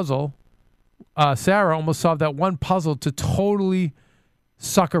one puzzle. Sarah almost solved that one puzzle to totally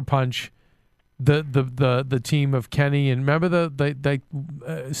sucker punch the team of Kenny. And remember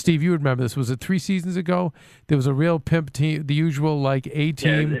Steve, you would remember this. Was it 3 seasons ago? There was a real pimp team, the usual like A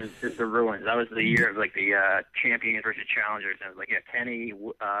team. Yeah, it's the ruins. That was the year of like the champions versus challengers. And it was like Kenny,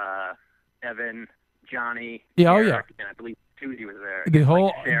 Evan, Johnny, Eric, and I believe Susie was there. The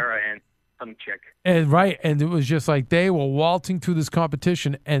whole like Sarah and some chick. And it was just like they were waltzing through this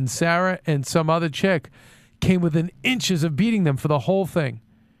competition, and Sarah and some other chick came within inches of beating them for the whole thing.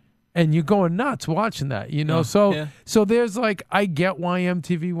 And you're going nuts watching that, So there's like, I get why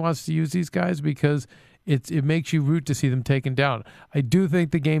MTV wants to use these guys, because it makes you root to see them taken down. I do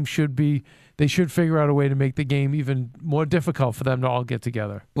think the game they should figure out a way to make the game even more difficult for them to all get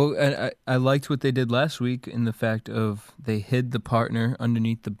together. Well, and I liked what they did last week in the fact of they hid the partner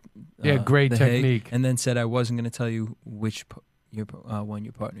underneath the great the technique, and then said I wasn't going to tell you which one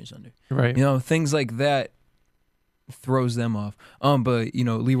your partner's under. Right. Things like that throws them off. But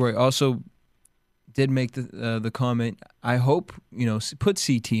Leroy also did make the comment, I hope put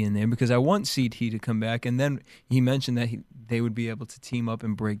CT in there because I want CT to come back, and then he mentioned that they would be able to team up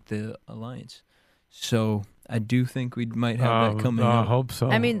and break the alliance. So I do think we might have that coming up. I hope so.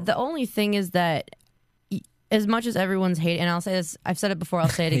 I mean, the only thing is that as much as everyone's hating, and I'll say this, I've said it before, I'll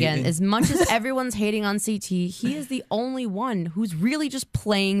say it again, as much as everyone's hating on CT, he is the only one who's really just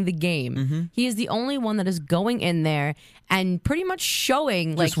playing the game. Mm-hmm. He is the only one that is going in there and pretty much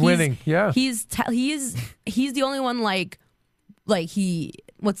showing, like, just winning. Yeah, he's the only one like he,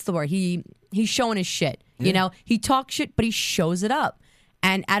 what's the word? He's showing his shit. Yeah. He talks shit, but he shows it up.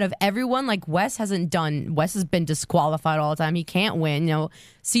 And out of everyone, like Wes has been disqualified all the time. He can't win.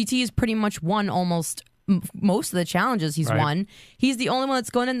 CT has pretty much won almost most of the challenges he's won. He's the only one that's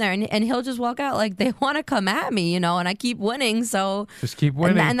going in there, and he'll just walk out like they want to come at me, and I keep winning, so just keep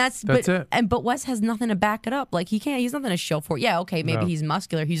winning. And that's it. But Wes has nothing to back it up. Like he's nothing to show for it. Yeah, okay, maybe he's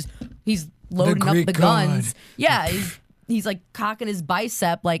muscular. He's loading up the guns. Yeah, he's like cocking his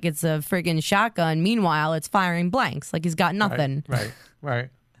bicep like it's a friggin' shotgun. Meanwhile, it's firing blanks. Like he's got nothing. Right.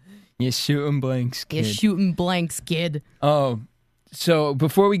 You're shooting blanks, kid. You're shooting blanks, kid. Oh. So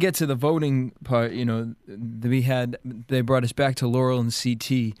before we get to the voting part, they brought us back to Laurel and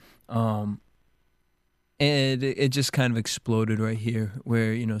CT, and it just kind of exploded right here,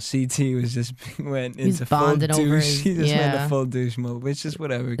 where CT was just went into full douche. He just went into full douche mode, which is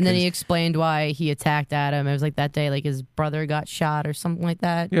whatever. And then he explained why he attacked Adam. It was like that day, like his brother got shot or something like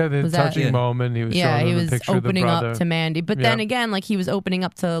that. Yeah, the touching moment. He was showing he him was a picture opening of the brother. up to Mandy, but then again, like he was opening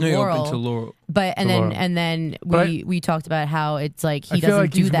up to Laurel. Open to Laurel. But then we talked about how it's like he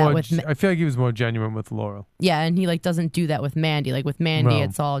doesn't do that with. I feel like he was more genuine with Laurel. Yeah, and he like doesn't do that with Mandy. Like with Mandy,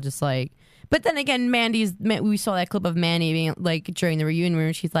 it's all just like. But then again, we saw that clip of Mandy being like during the reunion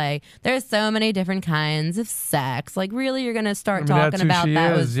where she's like, "There's so many different kinds of sex." Like, really, you're gonna start talking about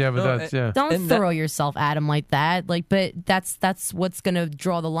that? Don't throw yourself at him like that. Like, but that's what's gonna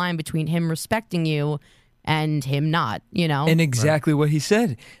draw the line between him respecting you and him not. And exactly what he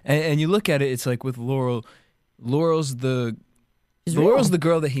said. And you look at it, it's like with Laurel. Laurel's the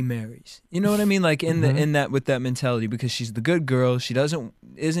girl that he marries. You know what I mean? Like in that with that mentality, because she's the good girl. She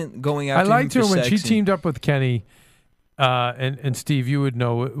isn't going after him. I liked her when she teamed up with Kenny, and Steve. You would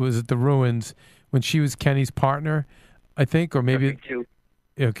know, it was at the Ruins when she was Kenny's partner, I think, or maybe.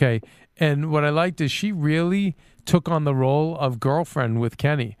 Okay, and what I liked is she really took on the role of girlfriend with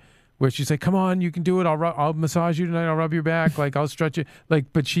Kenny, where she's like, "Come on, you can do it. I'll massage you tonight. I'll rub your back. Like I'll stretch it."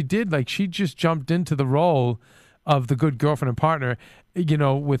 Like, but she did. Like she just jumped into the role of the good girlfriend and partner,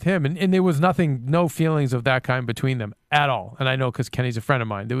 with him. And there was no feelings of that kind between them at all. And I know because Kenny's a friend of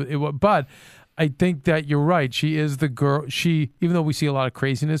mine. But I think that you're right. She is the girl. Even though we see a lot of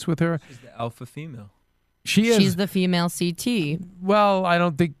craziness with her. She's the alpha female. She's the female CT. Well, I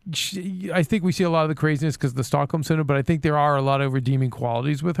don't think... I think we see a lot of the craziness because of the Stockholm Syndrome, but I think there are a lot of redeeming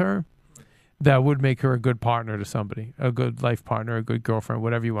qualities with her that would make her a good partner to somebody, a good life partner, a good girlfriend,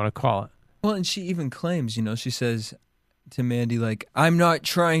 whatever you want to call it. Well, and she even claims, she says, to Mandi, like, I'm not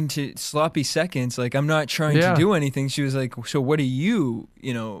trying to sloppy seconds. Like, I'm not trying to do anything. She was like, so what are you,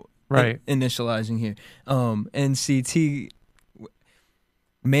 initializing here? And CT,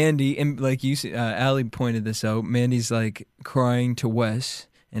 Mandi, and like you, Ali pointed this out. Mandi's like crying to Wes,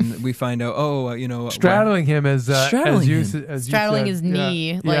 and we find out, straddling him as you straddling his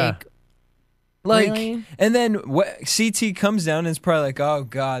knee, really? And then CT comes down and is probably like, oh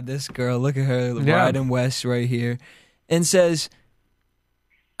God, this girl, look at her riding Wes right here, and says,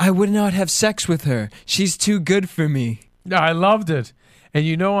 I would not have sex with her. She's too good for me. I loved it.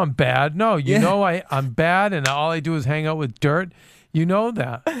 And I'm bad. No, I'm bad, and all I do is hang out with dirt. You know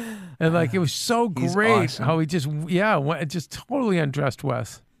that. And it was so great awesome. How he just totally undressed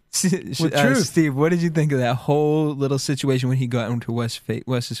Wes. With truth. Steve, what did you think of that whole little situation when he got into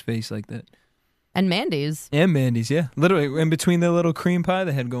Wes's face like that? And Mandi's. And Mandi's, yeah. Literally in between the little cream pie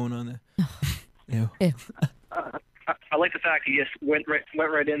they had going on there. Ew. I like the fact he just went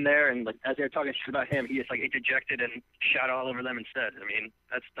right in there, and as they were talking shit about him, he just interjected and shot all over them instead. I mean,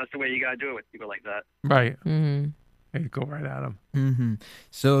 that's the way you gotta do it with people like that. Right. Mm-hmm. You go right at him. Mm-hmm.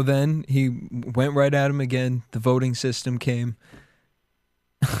 So then he went right at him again. The voting system came.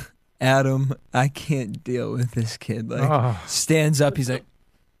 Adam, I can't deal with this kid. Stands up. He's like,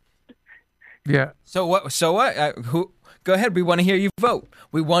 yeah. So what? Who? Go ahead. We want to hear you vote.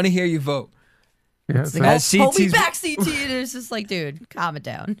 Yeah, hold me back, CT. And it's just like, dude, calm it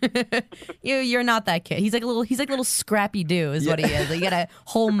down. You're not that kid. He's like a little Scrappy Doo, is what he is. Like, you gotta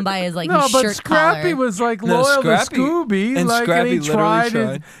hold him by his his shirt collar. No, but Scrappy was loyal to Scooby, and Scrappy and he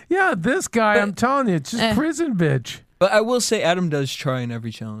tried. This guy, I'm telling you, it's just prison bitch. But I will say, Adam does try in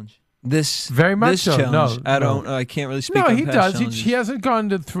every challenge. This very much this so. Challenge, No, I can't really speak. No, on he past does. He hasn't gone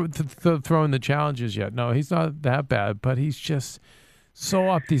to throwing the challenges yet. No, he's not that bad, but he's just so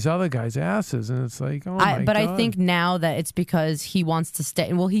up these other guys' asses, and it's like, oh my But God. I think now that it's because he wants to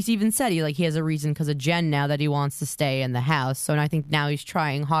stay. Well, he's even said he has a reason because of Jen now that he wants to stay in the house. So I think now he's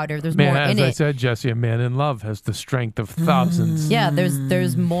trying harder. There's more in it. As I said, Jesse, a man in love has the strength of thousands. Yeah,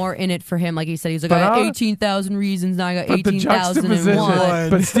 there's more in it for him. Like he said, he's like, I got 18,000 reasons. Now I got 18,001.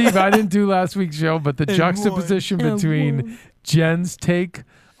 But Steve, I didn't do last week's show, but the juxtaposition between Jen's take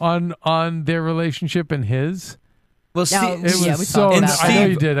on their relationship and his. Well, it was so. I know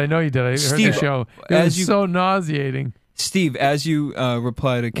you did. I heard the show. It was so nauseating. Steve, as you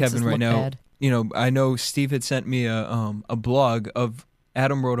reply to Kevin right now, I know Steve had sent me a blog of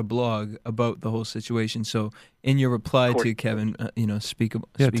Adam wrote a blog about the whole situation. So in your reply to Kevin, speak about.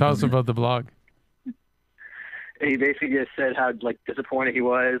 Yeah, tell us about the blog. He basically just said how disappointed he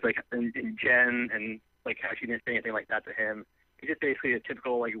was in Jen, and how she didn't say anything like that to him. He's just basically a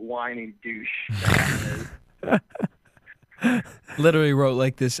typical whining douche. Literally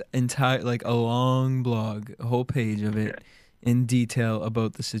wrote this entire a long blog, a whole page of it in detail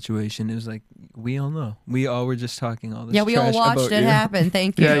about the situation. It was like, we all know. We all were just talking all this. Yeah, we all watched it happen.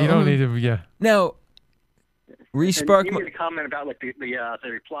 Thank you. Yeah, you don't need to. Yeah. Now, Respark. And he made a comment about the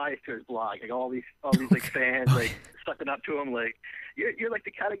replies to his blog, all these fans sucking up to him you're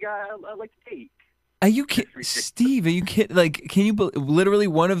the kind of guy I like to date. Are you kidding, Steve? Are you kidding? Can you literally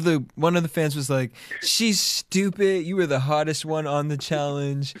one of the fans was like, "She's stupid. You were the hottest one on the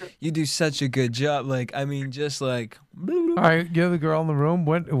challenge. You do such a good job." All right, you're the girl in the room.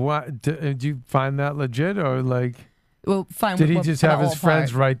 What did you find that legit or Well, fine. Did he just have his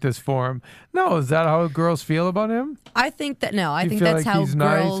friends write this for him? No, is that how girls feel about him? I think that I think feel that's how he's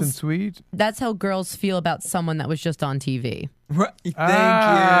girls. Nice and sweet. That's how girls feel about someone that was just on TV. Right.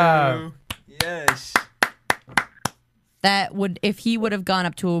 Thank you. Yes. That if he would have gone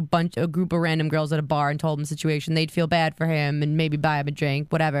up to a group of random girls at a bar and told them the situation, they'd feel bad for him and maybe buy him a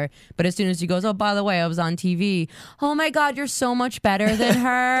drink, whatever. But as soon as he goes, oh, by the way, I was on TV. Oh my God, you're so much better than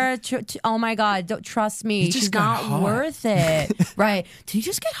her. Oh my God, don't trust me. She's not worth it. Right? Did you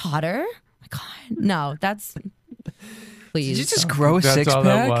just get hotter? Oh my God, no, that's. Please. Did you just grow a six-pack? That's all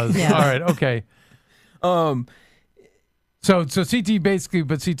that was. Yeah. All right, okay. So CT basically,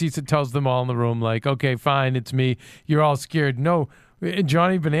 but CT tells them all in the room, okay, fine, it's me. You're all scared. No, and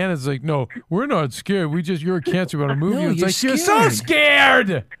Johnny Bananas is no, we're not scared. You're a cancer about a movie. No, it's you're so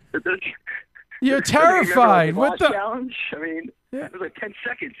scared. You're terrified. What the challenge? I mean, it was 10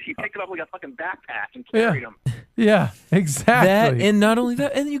 seconds. He picked it up like a fucking backpack and carried him. Yeah, exactly. That, and not only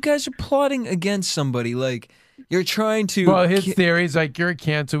that, and you guys are plotting against somebody. You're trying to. Well, his theory is you're a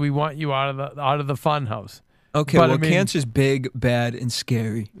cancer. We want you out of the fun house. Okay, but, cancer's big, bad, and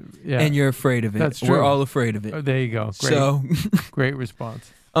scary, and you're afraid of it. That's true. We're all afraid of it. Oh, there you go. Great, great response.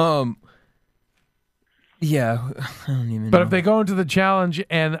 Yeah, I don't even. But know. if they go into the challenge,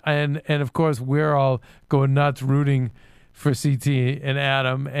 and of course we're all going nuts, rooting for CT and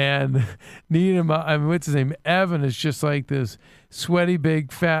Adam, and what's his name? Evan is just like this sweaty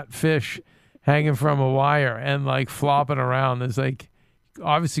big fat fish hanging from a wire and like flopping around. It's like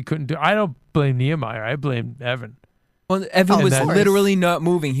obviously couldn't do. I don't blame Nehemiah. I blame Evan. Well, Evan was literally not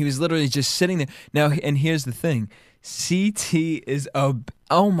moving. He was literally just sitting there. Now, and here's the thing. CT is I'm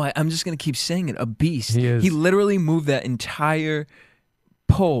just going to keep saying it, a beast. He is. He literally moved that entire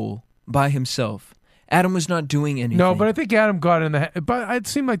pole by himself. Adam was not doing anything. No, but I think Adam got in but it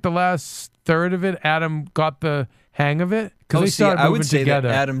seemed like the last third of it, Adam got the hang of it because they started moving I would say together.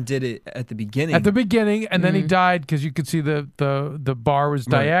 that Adam did it at the beginning. At the beginning, and then he died because you could see the bar was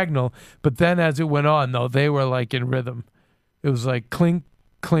diagonal. But then as it went on, though, they were like in rhythm. It was like clink,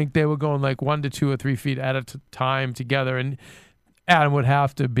 clink. They were going like 1 to 2 or 3 feet at a time together, and Adam would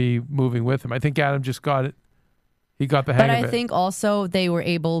have to be moving with him. I think Adam just got it. He got the hang of it. But I think also they were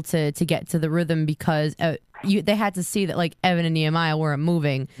able to get to the rhythm because they had to see that like Evan and Nehemiah weren't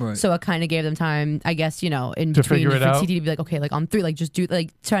moving. Right. So it kind of gave them time, I guess, in to between figure it out. TT to be like, okay, like on 3, like just do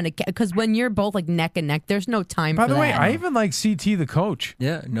like trying to, because when you're both like neck and neck, there's no time for that. By the way, I even like CT the coach.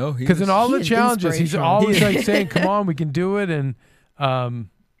 Yeah, no, because in all the challenges, he's always like saying, "Come on, we can do it." And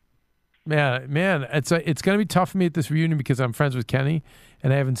man, it's gonna be tough for me at this reunion because I'm friends with Kenny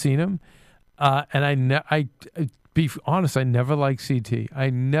and I haven't seen him. And I be honest, I never liked CT. I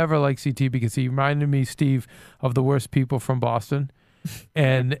never liked CT because he reminded me, Steve, of the worst people from Boston.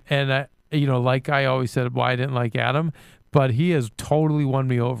 and I, like I always said, why I didn't like Adam, but he has totally won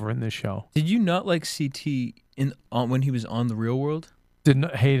me over in this show. Did you not like CT when he was on The Real World?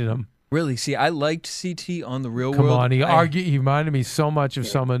 Hated him. Really? See, I liked CT on The Real Come World. on, he reminded me so much of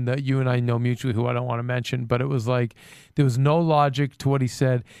someone that you and I know mutually who I don't want to mention, but it was like there was no logic to what he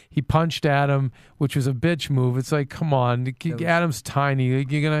said. He punched Adam, which was a bitch move. It's like, come on, Adam's tiny. You're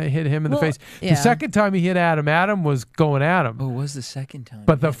going to hit him in the face. Yeah. The second time he hit Adam was going at him. Oh, it was the second time.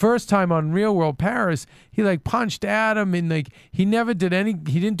 But the first time on Real World Paris, he like punched Adam and like he never did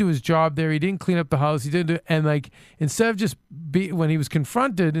he didn't do his job there. He didn't clean up the house. He didn't and like instead of just when he was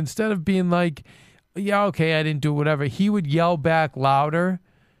confronted, instead of being like, yeah, okay, I didn't do whatever, he would yell back louder.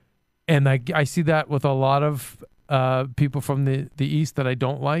 And I see that with a lot of people from the East that I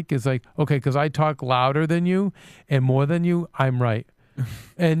don't like. Is like, okay, because I talk louder than you and more than you, I'm right.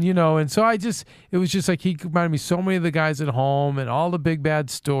 And and so it was just like he reminded me so many of the guys at home and all the big bad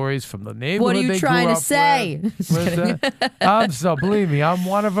stories from the neighborhood. What are you trying to say? Believe me, I'm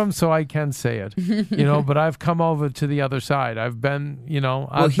one of them, so I can say it. But I've come over to the other side. I've been,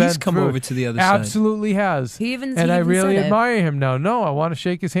 he's come over to the other side. Absolutely has. I really admire him now. No, I want to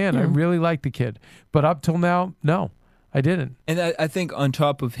shake his hand. I really like the kid, but up till now, no, I didn't. And I think on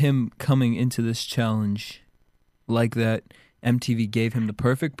top of him coming into this challenge like that, MTV gave him the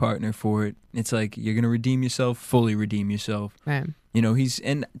perfect partner for it. It's like, you're going to redeem yourself, fully redeem yourself. Right.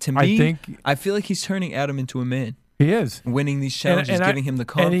 To me, I feel like he's turning Adam into a man. He is. Winning these challenges, giving him the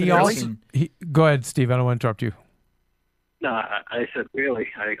confidence. Go ahead, Steve. I don't want to interrupt you. No, I said really.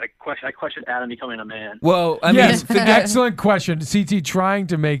 I questioned Adam becoming a man. Well, excellent question. CT trying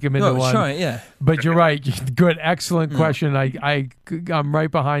to make him into one. Trying, yeah. But you're right. Good, excellent question. I'm right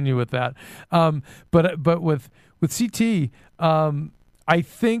behind you with that. But with CT, I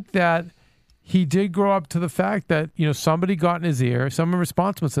think that he did grow up to the fact that somebody got in his ear, someone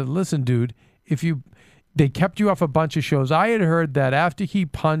responsible said, "Listen, dude, they kept you off a bunch of shows." I had heard that after he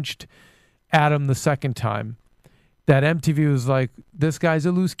punched Adam the second time, that MTV was like, "This guy's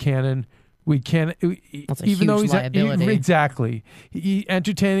a loose cannon. We can't." That's even though he's exactly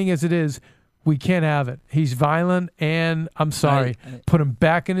entertaining as it is, we can't have it. He's violent, and I'm sorry, put him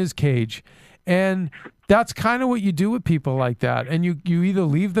back in his cage. And that's kind of what you do with people like that. And you either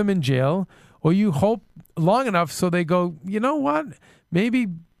leave them in jail or you hope long enough so they go, you know what? Maybe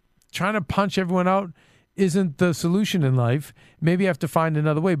trying to punch everyone out isn't the solution in life. Maybe you have to find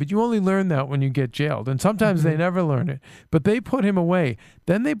another way. But you only learn that when you get jailed. And sometimes they never learn it. But they put him away.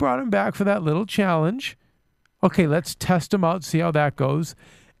 Then they brought him back for that little challenge. Okay, let's test him out, see how that goes.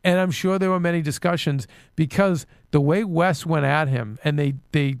 And I'm sure there were many discussions because the way Wes went at him, and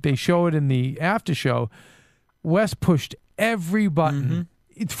they show it in the after show, Wes pushed every button,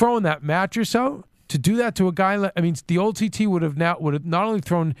 throwing that mattress out. To do that to a guy, the old CT would have not only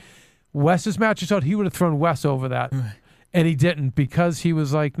thrown Wes's mattress out, he would have thrown Wes over that. And he didn't, because he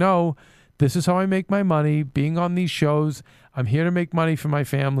was like, no, this is how I make my money, being on these shows. I'm here to make money for my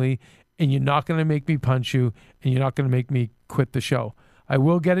family, and you're not going to make me punch you, and you're not going to make me quit the show. I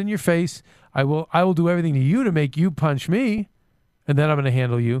will get in your face. I will do everything to you to make you punch me, and then I'm going to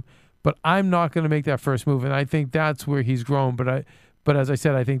handle you. But I'm not going to make that first move, and I think that's where he's grown. But as I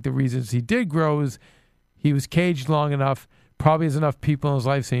said, I think the reasons he did grow is he was caged long enough. Probably has enough people in his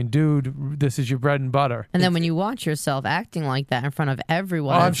life saying, "Dude, this is your bread and butter." And then when you watch yourself acting like that in front of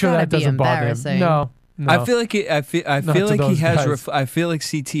everyone, I'm sure that doesn't bother him. No. I feel like I feel like he has. I feel like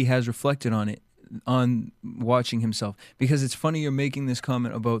CT has reflected on it, on watching himself, because it's funny you're making this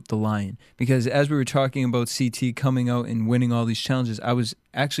comment about the lion, because as we were talking about CT coming out and winning all these challenges, I was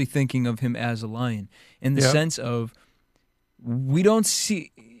actually thinking of him as a lion in the sense of we don't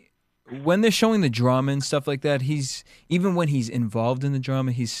see. When they're showing the drama and stuff like that, even when he's involved in the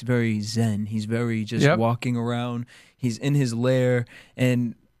drama, he's very zen. He's very just walking around. He's in his lair,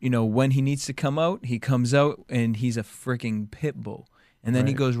 and when he needs to come out, he comes out, and he's a freaking pit bull. And then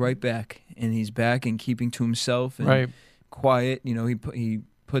he goes right back, and he's back and keeping to himself and quiet. He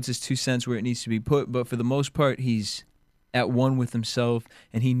puts his 2 cents where it needs to be put, but for the most part, he's at one with himself,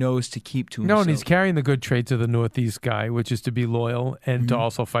 and he knows to keep to himself. No, and he's carrying the good traits of the Northeast guy, which is to be loyal and to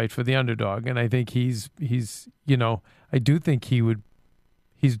also fight for the underdog. And I think he's I do think he would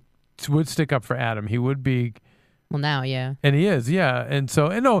stick up for Adam. He would be. Well, now, yeah. And he is, yeah. And so,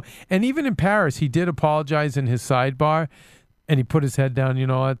 and even in Paris, he did apologize in his sidebar, and he put his head down.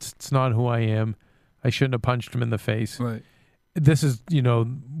 It's not who I am. I shouldn't have punched him in the face. Right. This is,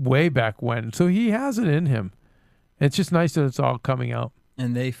 way back when. So he has it in him. It's just nice that it's all coming out.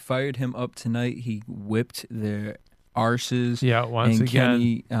 And they fired him up tonight. He whipped their arses. Yeah, once and again.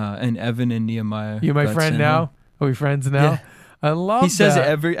 Kenny, and Evan and Nehemiah. You my friend now? Are we friends now? Yeah. I love He says that.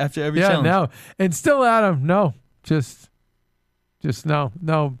 it after every challenge. Yeah, no. And still Adam, no. Just no.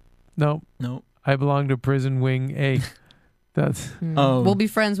 I belong to prison wing A. That's we'll be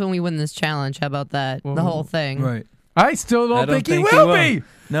friends when we win this challenge. How about that? The whole thing. Right. I still don't think he will be.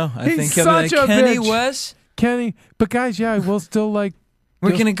 No, I He's think he'll be such like, a Kenny bitch. West. Kenny, but guys, we'll still like.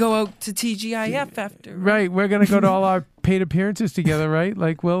 We're going to go out to TGIF after. Right, we're going to go to all our paid appearances together, right?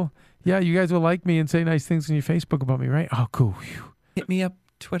 Like, you guys will like me and say nice things on your Facebook about me, right? Oh, cool. Whew. Hit me up,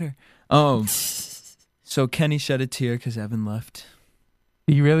 Twitter. Oh, so Kenny shed a tear because Evan left.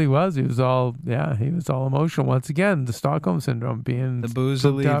 He really was. He was all emotional. Once again, the Stockholm Syndrome being. The booze are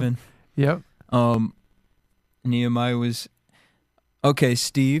leaving. Yep. Nehemiah was, okay,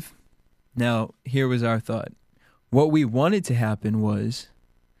 Steve, now here was our thought. What we wanted to happen was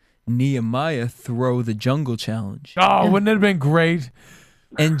Nehemiah throw the jungle challenge. Oh, wouldn't it have been great?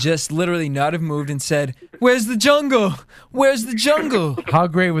 And just literally not have moved and said, "Where's the jungle? Where's the jungle?" How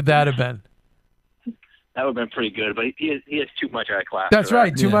great would that have been? That would have been pretty good, but he has too much out of class. That's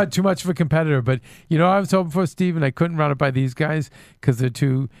right, too much of a competitor. But I was hoping for Steve, and I couldn't run it by these guys because they're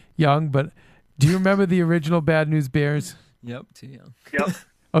too young. But do you remember the original Bad News Bears? Yep, too young. Yep.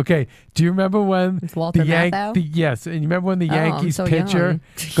 Okay, do you remember when Walter yes, and you remember when the Yankees pitcher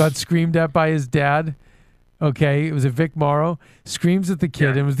got screamed at by his dad? Okay, it was a Vic Morrow, screams at the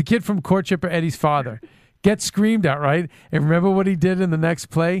kid, and it was the kid from Court Chipper Eddie's father. Gets screamed at, right? And remember what he did in the next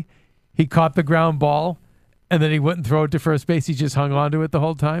play? He caught the ground ball, and then he wouldn't throw it to first base. He just hung on to it the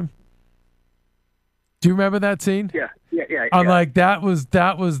whole time. Do you remember that scene? Yeah. I'm like,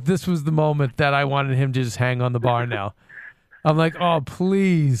 this was the moment that I wanted him to just hang on the bar now. I'm like, oh,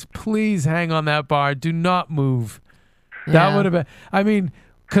 please hang on that bar. Do not move. That would have been, I mean,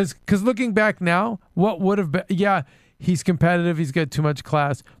 because looking back now, what would have been, he's competitive. He's got too much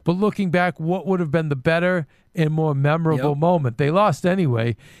class. But looking back, what would have been the better and more memorable moment? They lost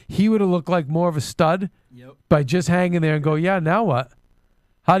anyway. He would have looked like more of a stud by just hanging there and go, now what?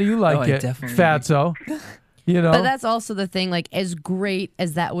 How do you like it, fatso? But that's also the thing. Like, as great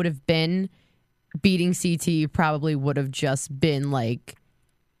as that would have been, beating CT probably would have just been like,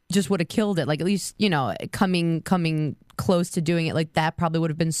 just would have killed it. Like, at least, coming close to doing it like that probably would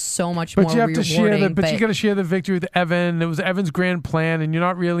have been so much more rewarding. But you got to share the victory with Evan. It was Evan's grand plan, and you're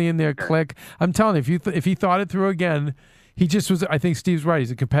not really in their clique. I'm telling you, if he thought it through again, he just was. I think Steve's right.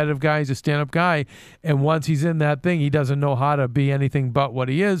 He's a competitive guy. He's a stand-up guy, and once he's in that thing, he doesn't know how to be anything but what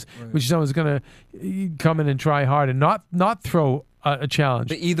he is, which is someone's going to come in and try hard and not throw a challenge.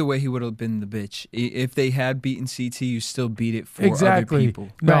 But either way, he would have been the bitch. If they had beaten CT, you still beat it for other people.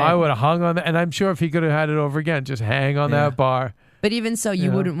 No, I would have hung on that, and I'm sure if he could have had it over again, just hang on that bar. But even so,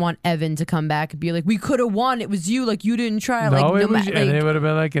 you wouldn't want Evan to come back and be like, "We could have won. It was you. Like, you didn't try." No, it was, and it would have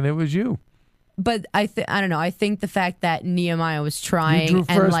been like, "And it was you." But I don't know. I think the fact that Nehemiah was trying, you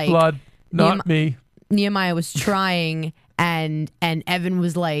drew first blood, not me. Nehemiah was trying. And Evan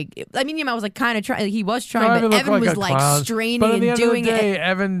was like, I mean, Nehemiah was like kind of trying. He was trying, but Evan was like straining and doing it.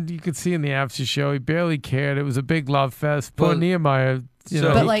 Evan, you could see in the after show, he barely cared. It was a big love fest. Poor Nehemiah.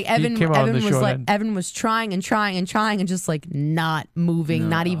 But like Evan was trying and trying and trying and just like not moving,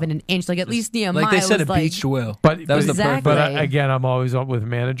 not even an inch. Like at least Nehemiah like they said, was a beached whale. But that was exactly. But again, I'm always up with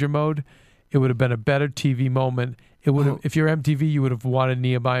manager mode. It would have been a better TV moment. It would have, if you're MTV, you would have wanted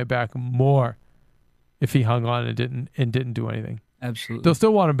Nehemiah back more if he hung on and didn't do anything. Absolutely. They'll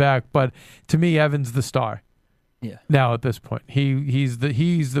still want him back, but to me, Evan's the star. Yeah. Now at this point, he's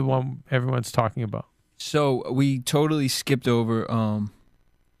the one everyone's talking about. So we totally skipped over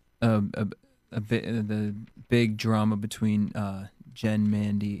the big drama between Jen,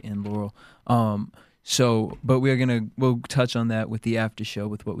 Mandi, and Laurel. But we'll touch on that with the after show,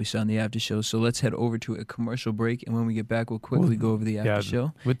 with what we saw in the after show. So let's head over to a commercial break, and when we get back, we'll quickly go over the after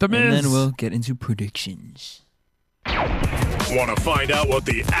show with the Miz, and then we'll get into predictions. Want to find out what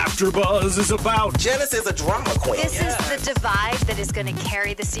the AfterBuzz is about? Janice is a drama queen. This is the divide that is going to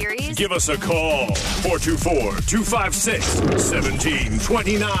carry the series. Give us a call.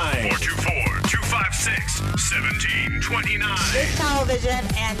 424-256-1729. 424-256-1729. It's television,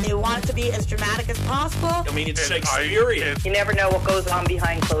 and they want it to be as dramatic as possible. I mean, it's Shakespearean. You never know what goes on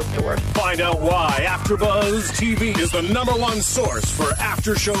behind closed doors. Find out why AfterBuzz TV is the #1 source for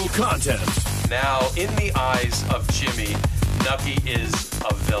after-show content. Now, in the eyes of Jimmy, Nucky is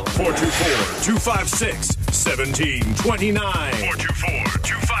a villain. 424-256-1729.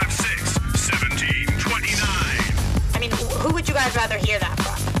 424-256-1729. I mean, who would you guys rather hear that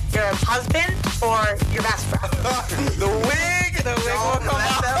from? Your husband or your best friend? The wig will come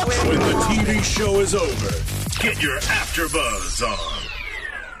out. When the TV show is over, get your AfterBuzz on.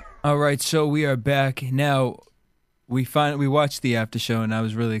 All right, so we are back now. We watched the after show, and I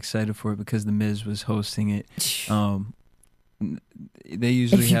was really excited for it because the Miz was hosting it. They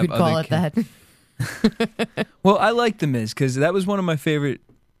usually if you have could call it that. Well, I like the Miz because that was one of my favorite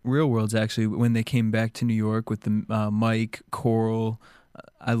Real Worlds, actually, when they came back to New York with the Mike, Coral.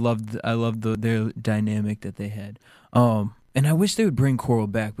 I loved their dynamic that they had. And I wish they would bring Coral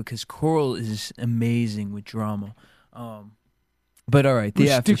back because Coral is amazing with drama. But all right,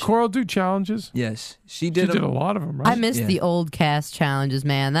 did Coral do challenges? Yes, she did. She did a lot of them, right? I missed the old cast challenges,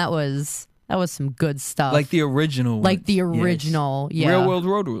 man. That was some good stuff. Like the original ones. Like the original, yes. yeah. Real World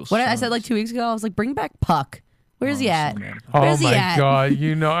Road Rules. What I said like 2 weeks ago, I was like, bring back Puck. Where's he at? Oh my God!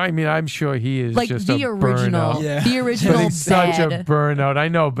 I'm sure he is like just the a original, burnout. the original. But he's such a burnout. I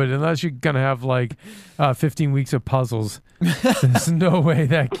know, but unless you're gonna have like 15 weeks of puzzles, there's no way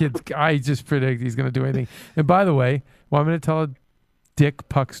that kid. I just predict he's gonna do anything. And by the way, want me to tell a Dick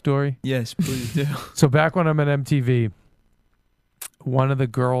Puck story? Yes, please do. So back when I'm at MTV, one of the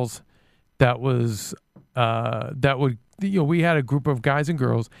girls that was we had a group of guys and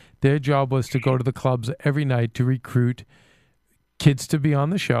girls. Their job was to go to the clubs every night to recruit kids to be on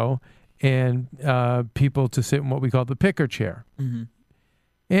the show and people to sit in what we call the picker chair. Mm-hmm.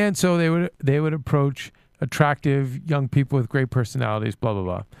 And so they would approach attractive young people with great personalities, blah blah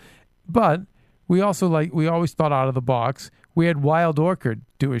blah. But we always thought out of the box. We had Wild Orchid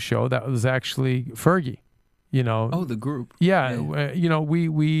do a show that was actually Fergie. Oh, the group. Yeah.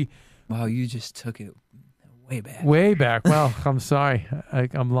 We. Wow, you just took it way back. Way back. Well, I'm sorry.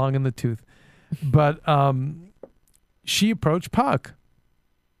 I'm long in the tooth. But she approached Puck.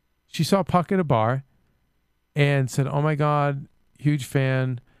 She saw Puck at a bar and said, "Oh, my God, huge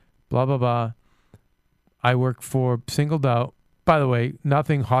fan, blah, blah, blah. I work for Singled Out." By the way,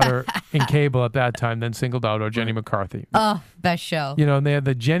 nothing hotter in cable at that time than Singled Out or Jenny McCarthy. Oh, best show. And they had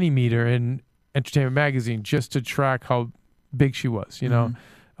the Jenny meter in Entertainment Magazine just to track how big she was,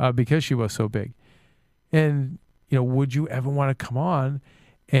 because she was so big. And, would you ever want to come on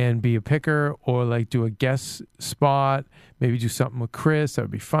and be a picker or like do a guest spot, maybe do something with Chris? That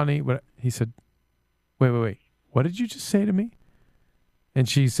would be funny. But he said, wait. What did you just say to me? And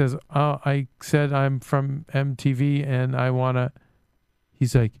she says, "Oh, I said I'm from MTV and I want to."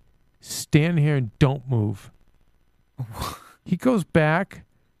 He's like, "Stand here and don't move." He goes back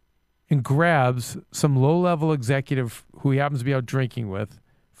and grabs some low-level executive who he happens to be out drinking with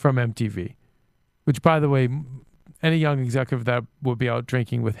from MTV, which, by the way, any young executive that would be out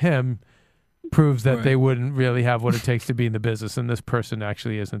drinking with him proves that they wouldn't really have what it takes to be in the business, and this person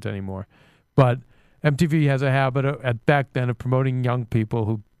actually isn't anymore. But MTV has a habit back then of promoting young people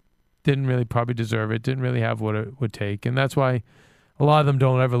who didn't really probably deserve it, didn't really have what it would take. And that's why a lot of them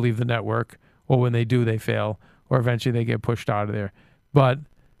don't ever leave the network, or when they do, they fail, or eventually they get pushed out of there. But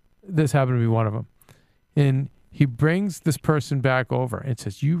this happened to be one of them. And he brings this person back over and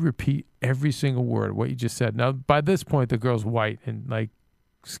says, "You repeat every single word of what you just said." Now, by this point, the girl's white and like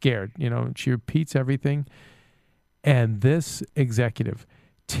scared, she repeats everything. And this executive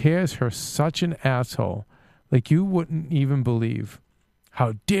tears her such an asshole, like you wouldn't even believe.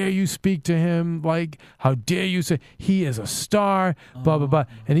 How dare you speak to him? Like, how dare you say he is a star? Blah, blah, blah.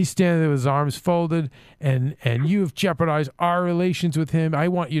 And he's standing there with his arms folded, and you have jeopardized our relations with him. I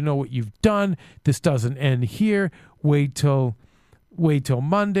want you to know what you've done. This doesn't end here. Wait till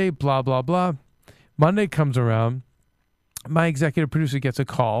Monday, blah, blah, blah. Monday comes around. My executive producer gets a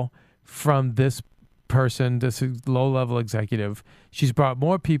call from this person, this low-level executive. She's brought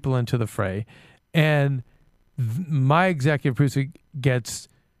more people into the fray, and my executive producer gets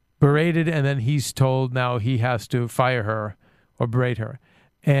berated, and then he's told now he has to fire her or berate her.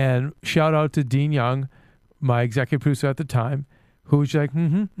 And shout out to Dean Young, my executive producer at the time, who was like,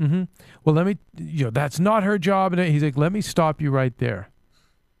 well, let me, that's not her job. And he's like, let me stop you right there.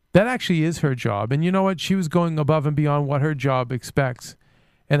 That actually is her job. And you know what? She was going above and beyond what her job expects.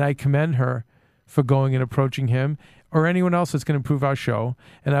 And I commend her for going and approaching him or anyone else that's going to improve our show.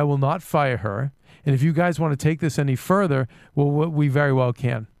 And I will not fire her. And if you guys want to take this any further, well, we very well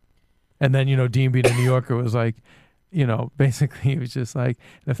can. And then, Dean being a New Yorker was like, basically he was just like,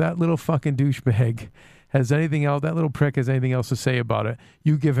 if that little fucking douchebag has anything else, that little prick has anything else to say about it,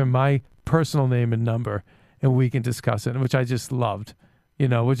 you give him my personal name and number and we can discuss it, which I just loved,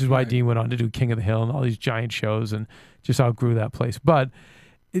 which is why Dean went on to do King of the Hill and all these giant shows and just outgrew that place. But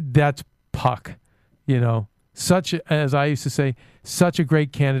that's Puck, Such, as I used to say, such a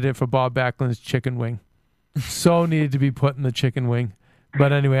great candidate for Bob Backlund's chicken wing. So needed to be put in the chicken wing.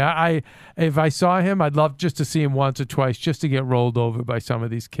 But anyway, if I saw him, I'd love just to see him once or twice just to get rolled over by some of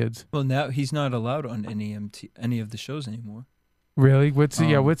these kids. Well, now he's not allowed on any of the shows anymore. Really? What's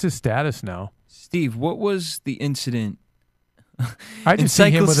his status now? Steve, what was the incident? I just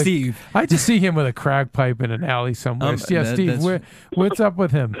see him with a crack pipe in an alley somewhere. Steve, what's up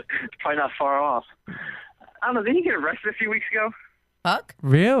with him? Probably not far off. I don't know. Didn't he get arrested a few weeks ago? Puck?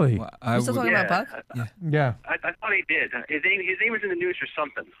 Really? Well, you still talking about Puck? Yeah. I thought he did. His name was in the news for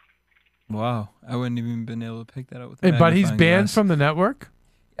something. Wow. I wouldn't even been able to pick that up with But he's banned from the network?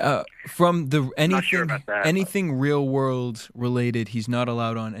 From the anything real world related, he's not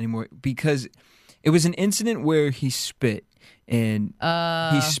allowed on anymore because it was an incident where he spit. And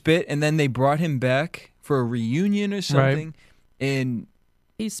and then they brought him back for a reunion or something. Right. And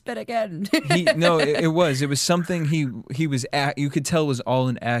he spit again. it was something he was you could tell it was all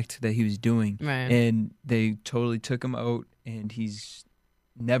an act that he was doing. Right. And they totally took him out, and he's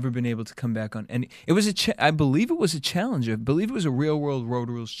never been able to come back on. And it was I believe it was a challenge. I believe it was a Real World Road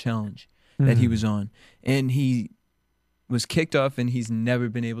Rules challenge that he was on, and he was kicked off, and he's never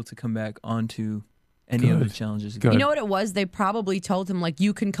been able to come back onto any other challenges again. You know what it was? They probably told him, like,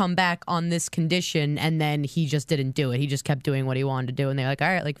 you can come back on this condition, and then he just didn't do it. He just kept doing what he wanted to do, and they're like, all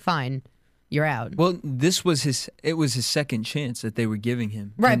right, like, fine, you're out. Well, it was his second chance that they were giving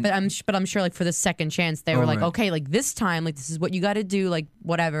him. Right, but I'm sure, like, for the second chance, they were like, okay, like, this time, like, this is what you got to do, like,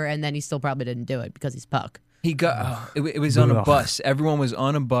 whatever, and then he still probably didn't do it because he's Puck. He got it was on a bus. Everyone was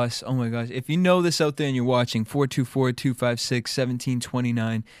on a bus. Oh my gosh. If you know this out there and you're watching,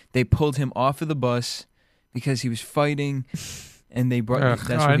 424-256-1729, they pulled him off of the bus because he was fighting, and they brought enough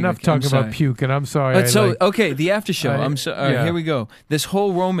talking about puke, and I'm sorry. Okay, the after show. Here we go. This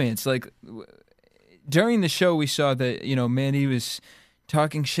whole romance, like during the show we saw that, Mandi was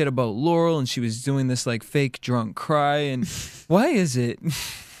talking shit about Laurel, and she was doing this like fake drunk cry, and why is it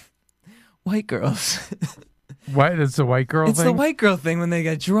white girls? What? It's the white girl thing? It's the white girl thing when they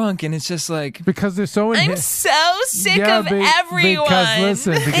get drunk, and it's just like... Because they're so... I'm so sick of everyone. Because,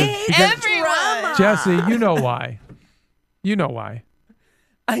 listen... Everyone. Jesse, you know why. You know why.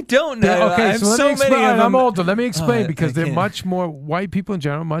 I don't know. Okay, so let me explain. Many of them. I'm older. Let me explain, because they're much more... White people in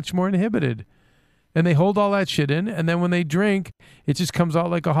general much more inhibited. And they hold all that shit in, and then when they drink, it just comes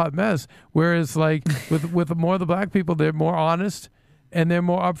out like a hot mess. Whereas, like, with more of the black people, they're more honest, and they're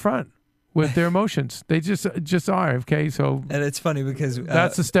more upfront with their emotions. They just are, okay? So, and it's funny because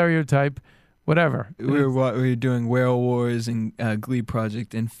that's the stereotype. Whatever. We were doing Whale Wars and Glee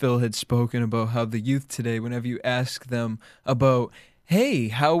Project, and Phil had spoken about how the youth today, whenever you ask them about, hey,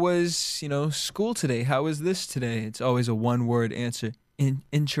 how was school today? How was this today? It's always a one-word answer.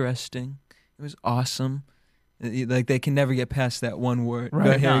 Interesting. It was awesome. Like, they can never get past that one word.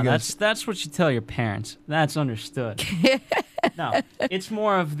 Right. No, that's what you tell your parents. That's understood. No, it's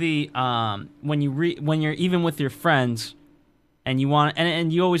more of the when you're even with your friends, and you want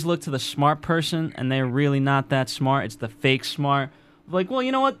and you always look to the smart person, and they're really not that smart. It's the fake smart. Like, well,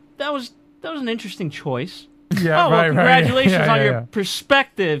 you know what? That was an interesting choice. Yeah, well, congratulations on your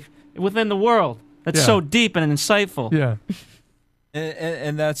perspective within the world. That's so deep and insightful. Yeah.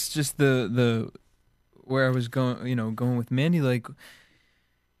 And that's just the where I was going with Mandi. Like,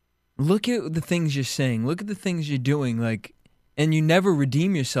 look at the things you're saying. Look at the things you're doing. Like, And you never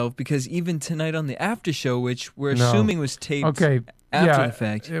redeem yourself because even tonight on the after show, which we're assuming was taped after the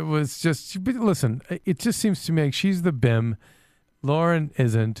fact. It was just, listen, it just seems to me like she's the BIM. Lauren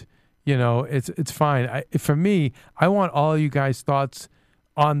isn't. You know, it's fine. For me, I want all of you guys' thoughts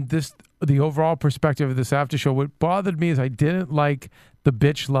on the overall perspective of this after show. What bothered me is I didn't like the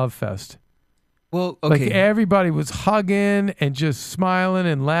bitch love fest. Well, okay. Like everybody was hugging and just smiling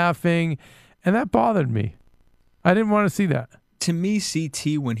and laughing, and that bothered me. I didn't want to see that. To me,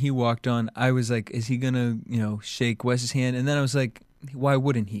 CT, when he walked on, I was like, is he going to, shake Wes's hand? And then I was like, why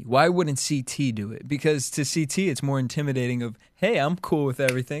wouldn't he? Why wouldn't CT do it? Because to CT, it's more intimidating of, hey, I'm cool with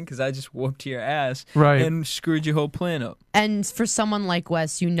everything because I just whooped your ass and screwed your whole plan up. And for someone like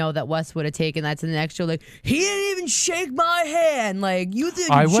Wes, you know that Wes would have taken that to the next show. Like, he didn't even shake my hand. Like, you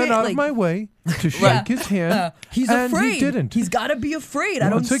didn't I went out of my way to shake his hand. He's and afraid. He didn't. He's got to be afraid.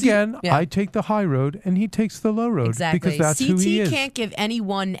 Once again, I take the high road and he takes the low road. Exactly. Because that's who he is. CT can't give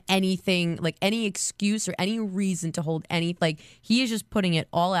anyone anything, like any excuse or any reason to hold any, like, he is just putting it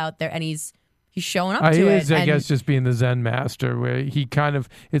all out there and he's showing up to he it. Is, I guess, just being the Zen master where he kind of,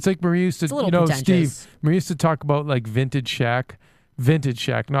 it's like Marie used to, Steve, Marie used to talk about like vintage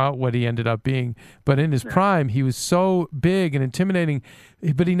Shaq, not what he ended up being. But in his prime, he was so big and intimidating,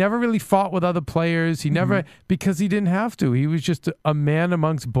 but he never really fought with other players. He never, because he didn't have to. He was just a man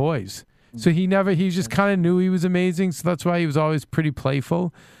amongst boys. So he just kind of knew he was amazing. So that's why he was always pretty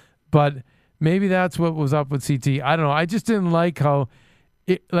playful. But maybe that's what was up with CT. I don't know. I just didn't like how,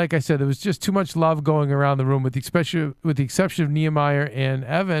 like I said, there was just too much love going around the room, with the exception of Nehemiah and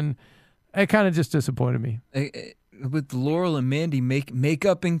Evan. It kind of just disappointed me. With Laurel and Mandi make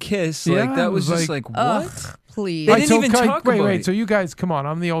up and kiss, like that was just like what? Please, they didn't even talk about it. Wait, so you guys, come on,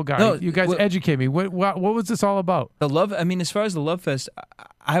 I'm the old guy. No, you guys educate me. What was this all about? The love. I mean, as far as the love fest,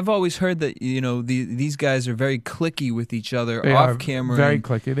 I've always heard that these guys are very cliquey with each other off camera. Very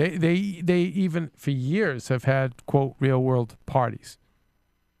cliquey. They even for years have had quote real world parties.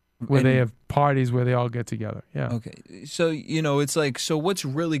 Where they have parties where they all get together. Yeah. Okay. So, it's like, so what's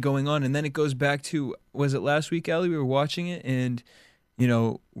really going on? And then it goes back to, was it last week, Ali? We were watching it, and,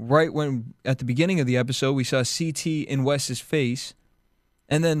 right when, at the beginning of the episode, we saw CT in Wes's face.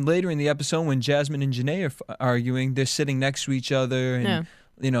 And then later in the episode, when Jasmine and Janae are arguing, they're sitting next to each other and,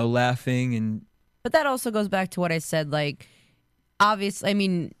 laughing. And But that also goes back to what I said, like, obviously, I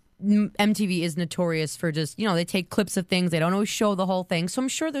mean, MTV is notorious for just, they take clips of things. They don't always show the whole thing. So I'm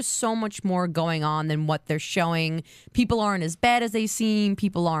sure there's so much more going on than what they're showing. People aren't as bad as they seem.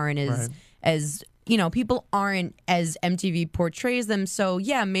 People aren't as people aren't as MTV portrays them. So,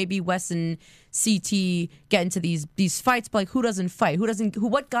 yeah, maybe Wes and CT get into these fights, but like, who doesn't fight?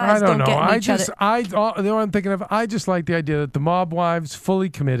 What guys don't get in each other? The one I'm thinking of, I just like the idea that the mob wives, fully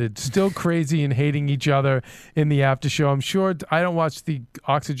committed, still crazy and hating each other in the after show. I'm sure I don't watch the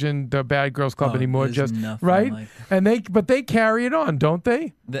Bad Girls Club anymore, just right? Like, but they carry it on, don't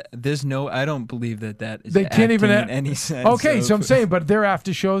they? I don't believe that is they can't even in any sense. Okay, so I'm saying, but their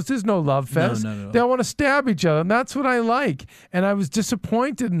after shows, there's no love fest. No. They all want to stab each other, and that's what I like. And I was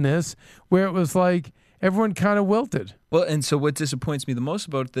disappointed in this, where it was like everyone kind of wilted. Well, and so what disappoints me the most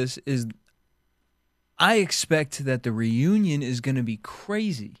about this is I expect that the reunion is going to be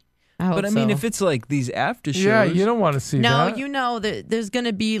crazy. I mean, if it's like these after shows, yeah, you don't want to see that. No, there's going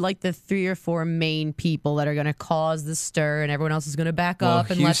to be like the 3 or 4 main people that are going to cause the stir, and everyone else is going to back up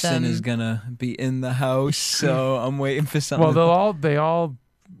and Houston let them. Houston is going to be in the house, so I'm waiting for something. Well,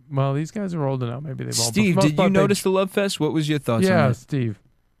 well, these guys are older now. Maybe they've all. Steve, did you notice the Love Fest? What was your thoughts on that? Yeah, Steve.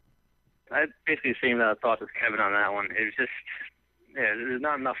 I had basically the same thoughts as Kevin on that one. It was just, there's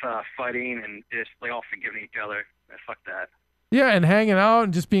not enough fighting and just like all forgiving each other. Fuck that. Yeah, and hanging out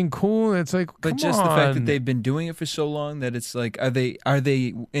and just being cool. It's like, but just the fact that they've been doing it for so long that it's like, are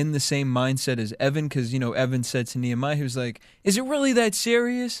they in the same mindset as Evan? Because Evan said to Nehemiah, he was like, "Is it really that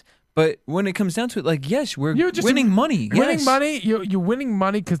serious?" But when it comes down to it, like, yes, we're winning money. Winning money. You're winning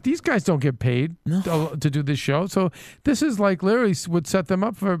money because these guys don't get paid to do this show. So this is like literally would set them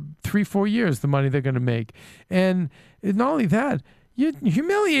up for 3-4 years, the money they're going to make. And not only that, you're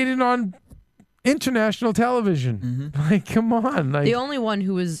humiliated on international television. Like, come on. Like, the only one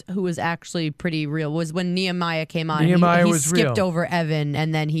who was actually pretty real was when Nehemiah came on. Nehemiah he was skipped real. over Evan,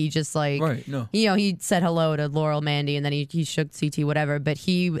 and then he just like, he said hello to Laurel, Mandi, and then he shook CT, whatever. But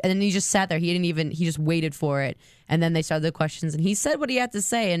and then he just sat there. He just waited for it, and then they started the questions, and he said what he had to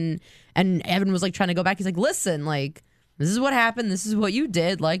say, and Evan was like trying to go back. He's like, listen, like, This is what happened. This is what you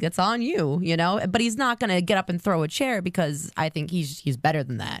did. Like, it's on you, you know? But he's not going to get up and throw a chair because I think he's better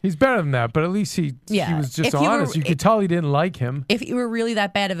than that. He's better than that, but at least he was just honest. You could tell he didn't like him. If he were really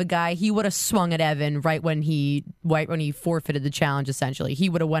that bad of a guy, he would have swung at Evan right when he forfeited the challenge, essentially. He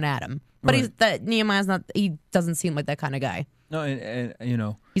would have went at him. But Nehemiah's not, he doesn't seem like that kind of guy. No, and you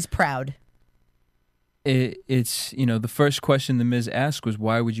know. He's proud. It's, you know, the first question the Miz asked was,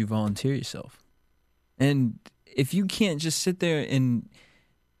 why would you volunteer yourself? And if you can't just sit there and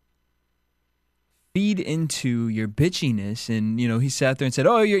feed into your bitchiness, and, you know, he sat there and said,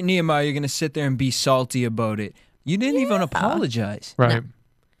 oh, you're Nehemiah, you're going to sit there and be salty about it. You didn't even apologize. Right. No.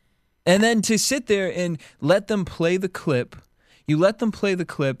 And then to sit there and let them play the clip, you let them play the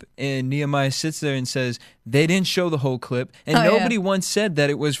clip, and Nehemiah sits there and says, they didn't show the whole clip, and nobody once said that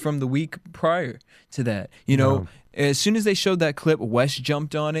it was from the week prior to that. You know, as soon as they showed that clip, Wes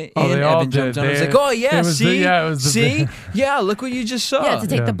jumped on it, and Evan jumped on it. I was like, oh, yeah, see? Yeah, look what you just saw. Yeah, to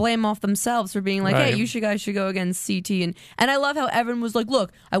take the blame off themselves for being like, hey, you guys should go against CT. And I love how Evan was like,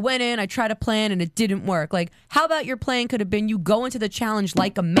 look, I went in, I tried a plan, and it didn't work. Like, how about your plan could have been you go into the challenge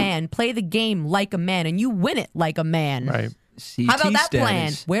like a man, play the game like a man, and you win it like a man. Right. CT How about that status.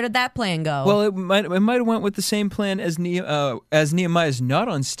 plan? Where did that plan go? Well, it might have went with the same plan as Nehemiah's not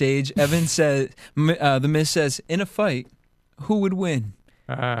on stage. Evan said, the Miz says, in a fight, who would win?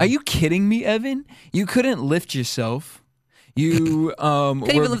 Are you kidding me, Evan? You couldn't lift yourself. You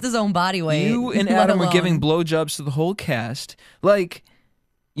couldn't even lift his own body weight. You and Adam were giving blowjobs to the whole cast. Like,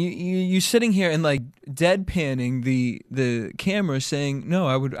 you sitting here and like deadpanning the camera, saying, no,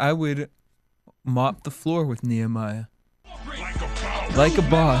 I would mop the floor with Nehemiah. Like a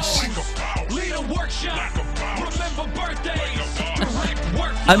boss.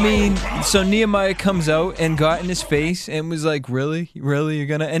 I mean, so Nehemiah comes out and got in his face and was like, really? You're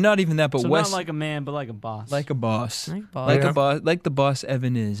gonna? And not even that, but so Wes. not like a man, but like a boss. Like a boss. Like a boss. Like the boss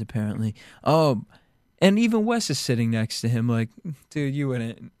Evan is, apparently. And even Wes is sitting next to him like, dude, you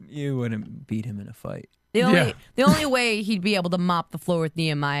wouldn't beat him in a fight. The only way he'd be able to mop the floor with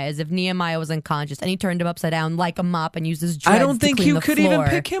Nehemiah is if Nehemiah was unconscious and he turned him upside down like a mop and used his dreads I don't think to clean you the could floor. even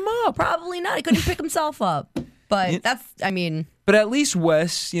pick him up. Probably not. He couldn't pick himself up. But But at least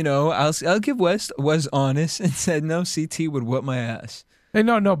Wes, you know, I'll give Wes was honest and said, no, CT would whoop my ass. Hey,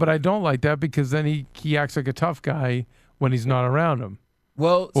 no, but I don't like that because then he acts like a tough guy when he's not around him.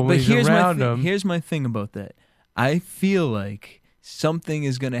 Well, but here's my thing about that. I feel like something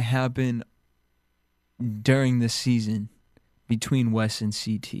is going to happen during the season between Wes and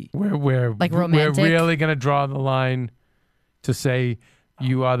CT. We're really going to draw the line to say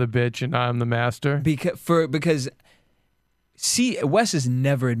you are the bitch and I'm the master? Because Wes has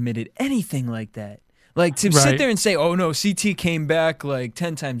never admitted anything like that. Like, to sit there and say, oh, no, CT came back like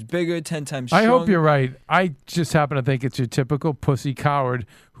 10 times bigger, 10 times stronger. I hope you're right. I just happen to think it's your typical pussy coward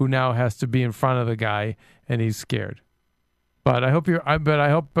who now has to be in front of the guy and he's scared. But I hope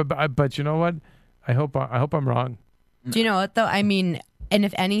but you know what? I hope I'm wrong. Do you know what, though? I mean, and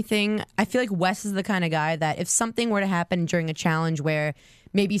if anything, I feel like Wes is the kind of guy that if something were to happen during a challenge where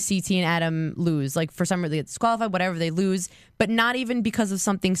maybe CT and Adam lose, like for some reason they get disqualified, whatever, they lose, but not even because of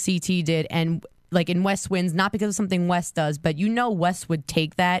something CT did, and like in Wes wins, not because of something Wes does, but you know Wes would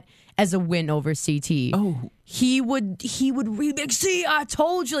take that as a win over CT. Oh. He would really be like, see, I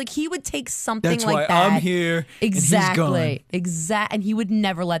told you. Like, he would take something That's like why that. I'm here. Exactly. And he would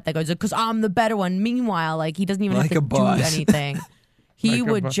never let that go. Because I'm the better one. Meanwhile, like, he doesn't even have to do anything. He's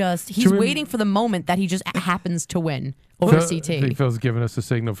waiting for the moment that he just happens to win over CT. I think Phil's giving us a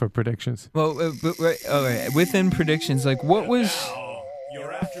signal for predictions. Well, all right. Within predictions, like, what was...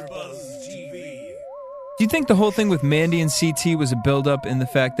 Your AfterBuzz TV. Do you think the whole thing with Mandi and CT was a build-up in the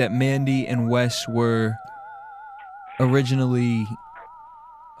fact that Mandi and Wes were originally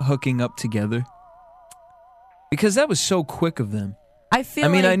hooking up together? Because that was so quick of them. I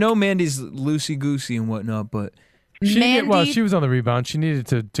mean, I know Mandy's loosey-goosey and whatnot, but... She was on the rebound. She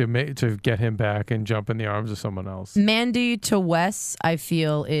needed to get him back and jump in the arms of someone else. Mandi to Wes, I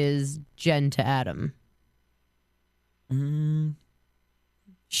feel, is Jen to Adam.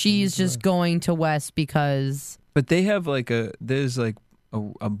 She's just going to Wes because... But they have there's a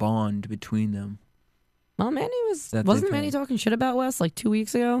bond between them. Well, wasn't Mandi talking shit about Wes like 2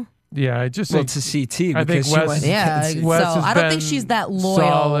 weeks ago? Yeah, to CT. I think Wes. So I don't think she's that loyal.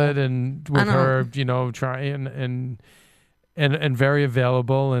 Solid and with her, you know, trying and very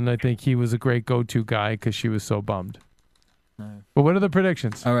available. And I think he was a great go-to guy because she was so bummed. No. But what are the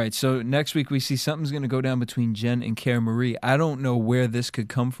predictions? All right, so next week we see something's going to go down between Jen and Cara Marie. I don't know where this could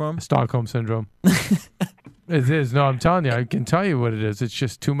come from. Stockholm Syndrome. It is. No, I'm telling you. I can tell you what it is. It's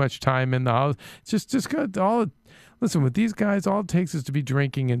just too much time in the house. It's just got all... Listen, with these guys, all it takes is to be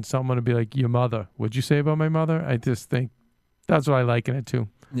drinking and someone to be like, your mother. What'd you say about my mother? I just think that's what I liken it to.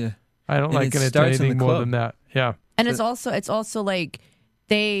 Yeah. I don't liken it to anything more than that. Yeah. And it's also like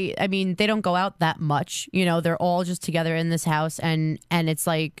they don't go out that much. You know, they're all just together in this house, and it's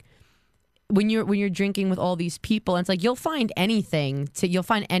like when you're drinking with all these people, it's like you'll find any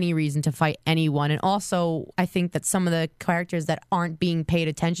reason to fight anyone. And also, I think that some of the characters that aren't being paid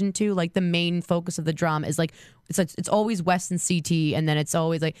attention to, like the main focus of the drama is like it's always Wes and CT, and then it's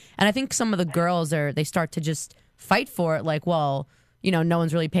always like, and I think some of the girls they start to just fight for it, like, well, you know, no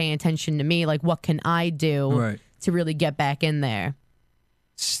one's really paying attention to me. Like, what can I do to really get back in there?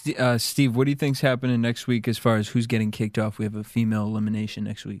 Steve, what do you think's happening next week as far as who's getting kicked off? We have a female elimination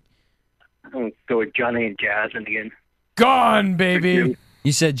next week. I'm going to go with Johnny and Jasmine again. Gone, baby.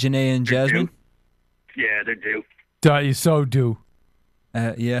 You said Janae and Jasmine? Yeah, they're due. You so do.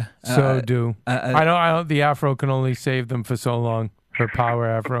 Yeah. So do. I don't. The afro can only save them for so long. Her power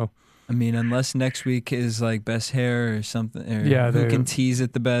afro. I mean, unless next week is like best hair or something, or who can tease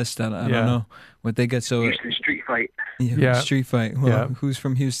it the best. I don't know what they get. So Houston street fight. Yeah, street fight. Well, who's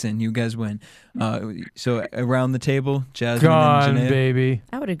from Houston? You guys win. So around the table, Jasmine Gone, and Janae. baby.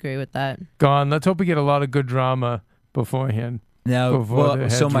 I would agree with that. Gone. Let's hope we get a lot of good drama beforehand. Now,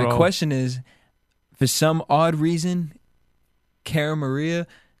 so my question is, for some odd reason, Cara Maria,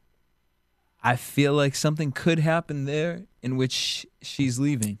 I feel like something could happen there in which she's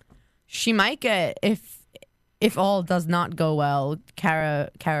leaving. She might get, if all does not go well, Cara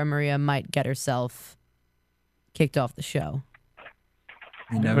Maria might get herself kicked off the show.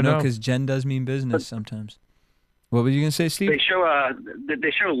 You never know, because Jen does mean business sometimes. What were you gonna say, Steve? They show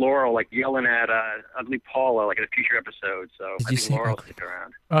Laurel like yelling at Ugly Paula like in a future episode. So I think Laurel will stick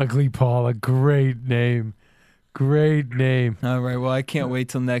around. Ugly Paula, great name. Great name. All right, well, I can't wait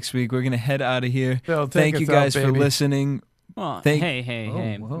till next week. We're gonna head out of here. Thank you guys for listening. Well,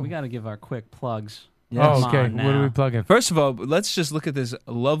 hey, we got to give our quick plugs. Yes. Oh, okay. What are we plugging? First of all, let's just look at this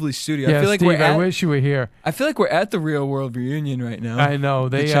lovely studio. Yeah, I feel like Steve, I wish you were here. I feel like we're at the Real World reunion right now. I know.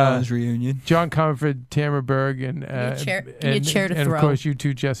 The Challenge reunion. John Comfort, Tamara Berg, and of course you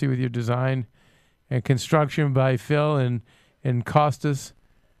too, Jesse, with your design and construction by Phil and Costas.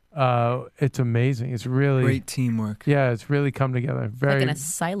 It's amazing. It's really great teamwork. Yeah, it's really come together. Very like an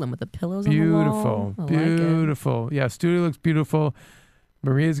asylum with the pillows on the wall. Beautiful. Yeah, studio looks beautiful.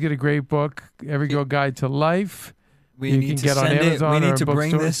 Maria's got a great book, Every Girl Guide to Life. We need to send it. We need to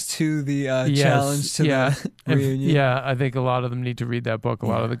bring this to the challenge to the reunion. Yeah, I think a lot of them need to read that book. A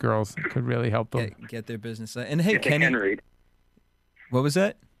lot of the girls could really help them get their business. And hey, Kenny, can read. What was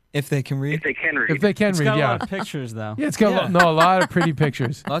that? If they can read. If they can read. If they can it's read, got a lot of pictures, though. Yeah, it's got a lot of pretty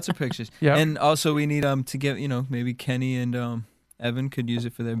pictures. Lots of pictures. Yeah. And also we need to get, maybe Kenny and Evan could use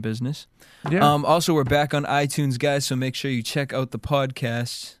it for their business. Yeah. Also, we're back on iTunes, guys, so make sure you check out the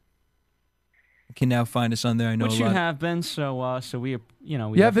podcast. You can now find us on there. I know Which a lot. you have been, so we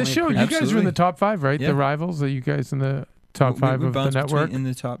this show, you guys are in the top 5, right? Yeah. The Rivals, are you guys in the top 5 of the network? In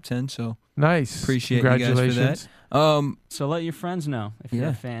the top 10, so nice. Appreciate you guys for that. So let your friends know if you're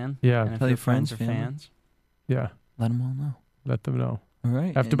a fan. Yeah. And if your friends are fans. Yeah. Let them all know. Let them know. All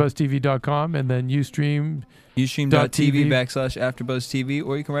right. AfterBuzzTV.com and then Ustream. Ustream.tv/AfterBuzzTV,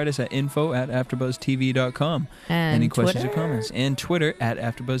 or you can write us at info@AfterBuzzTV.com. And any questions or comments? And Twitter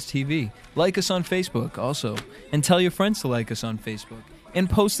 @AfterBuzzTV. Like us on Facebook also, and tell your friends to like us on Facebook, and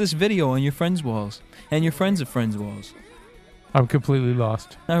post this video on your friends' walls and your friends' of friends' walls. I'm completely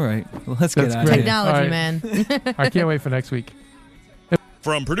lost. All right, well, let's get out of here. Technology, man. I can't wait for next week.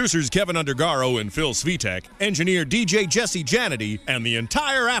 From producers Keven Undergaro and Phil Svitek, engineer DJ Jesse Janedy, and the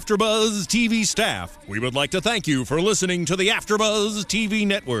entire AfterBuzz TV staff, we would like to thank you for listening to the AfterBuzz TV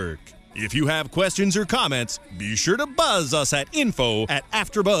network. If you have questions or comments, be sure to buzz us at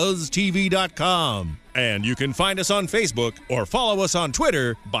info@AfterBuzzTV.com. And you can find us on Facebook or follow us on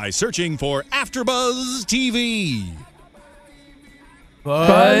Twitter by searching for AfterBuzz TV.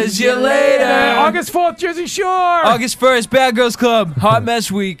 Buzz you later. August 4th, Jersey Shore. August 1st, Bad Girls Club, Hot Mess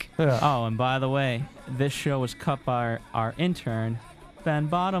Week. Yeah. Oh, and by the way, this show was cut by our intern, Ben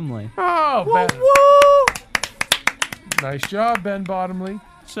Bottomley. Oh, Ben. Nice job, Ben Bottomley.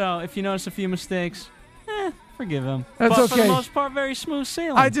 So if you notice a few mistakes, forgive him. That's but okay. For the most part, very smooth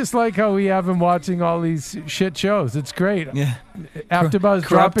sailing. I just like how we have him watching all these shit shows. It's great. Yeah. AfterBuzz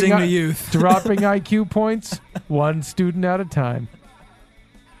corrupting the youth. dropping IQ points, one student at a time.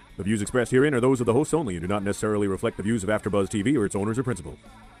 The views expressed herein are those of the hosts only and do not necessarily reflect the views of AfterBuzz TV or its owners or principals.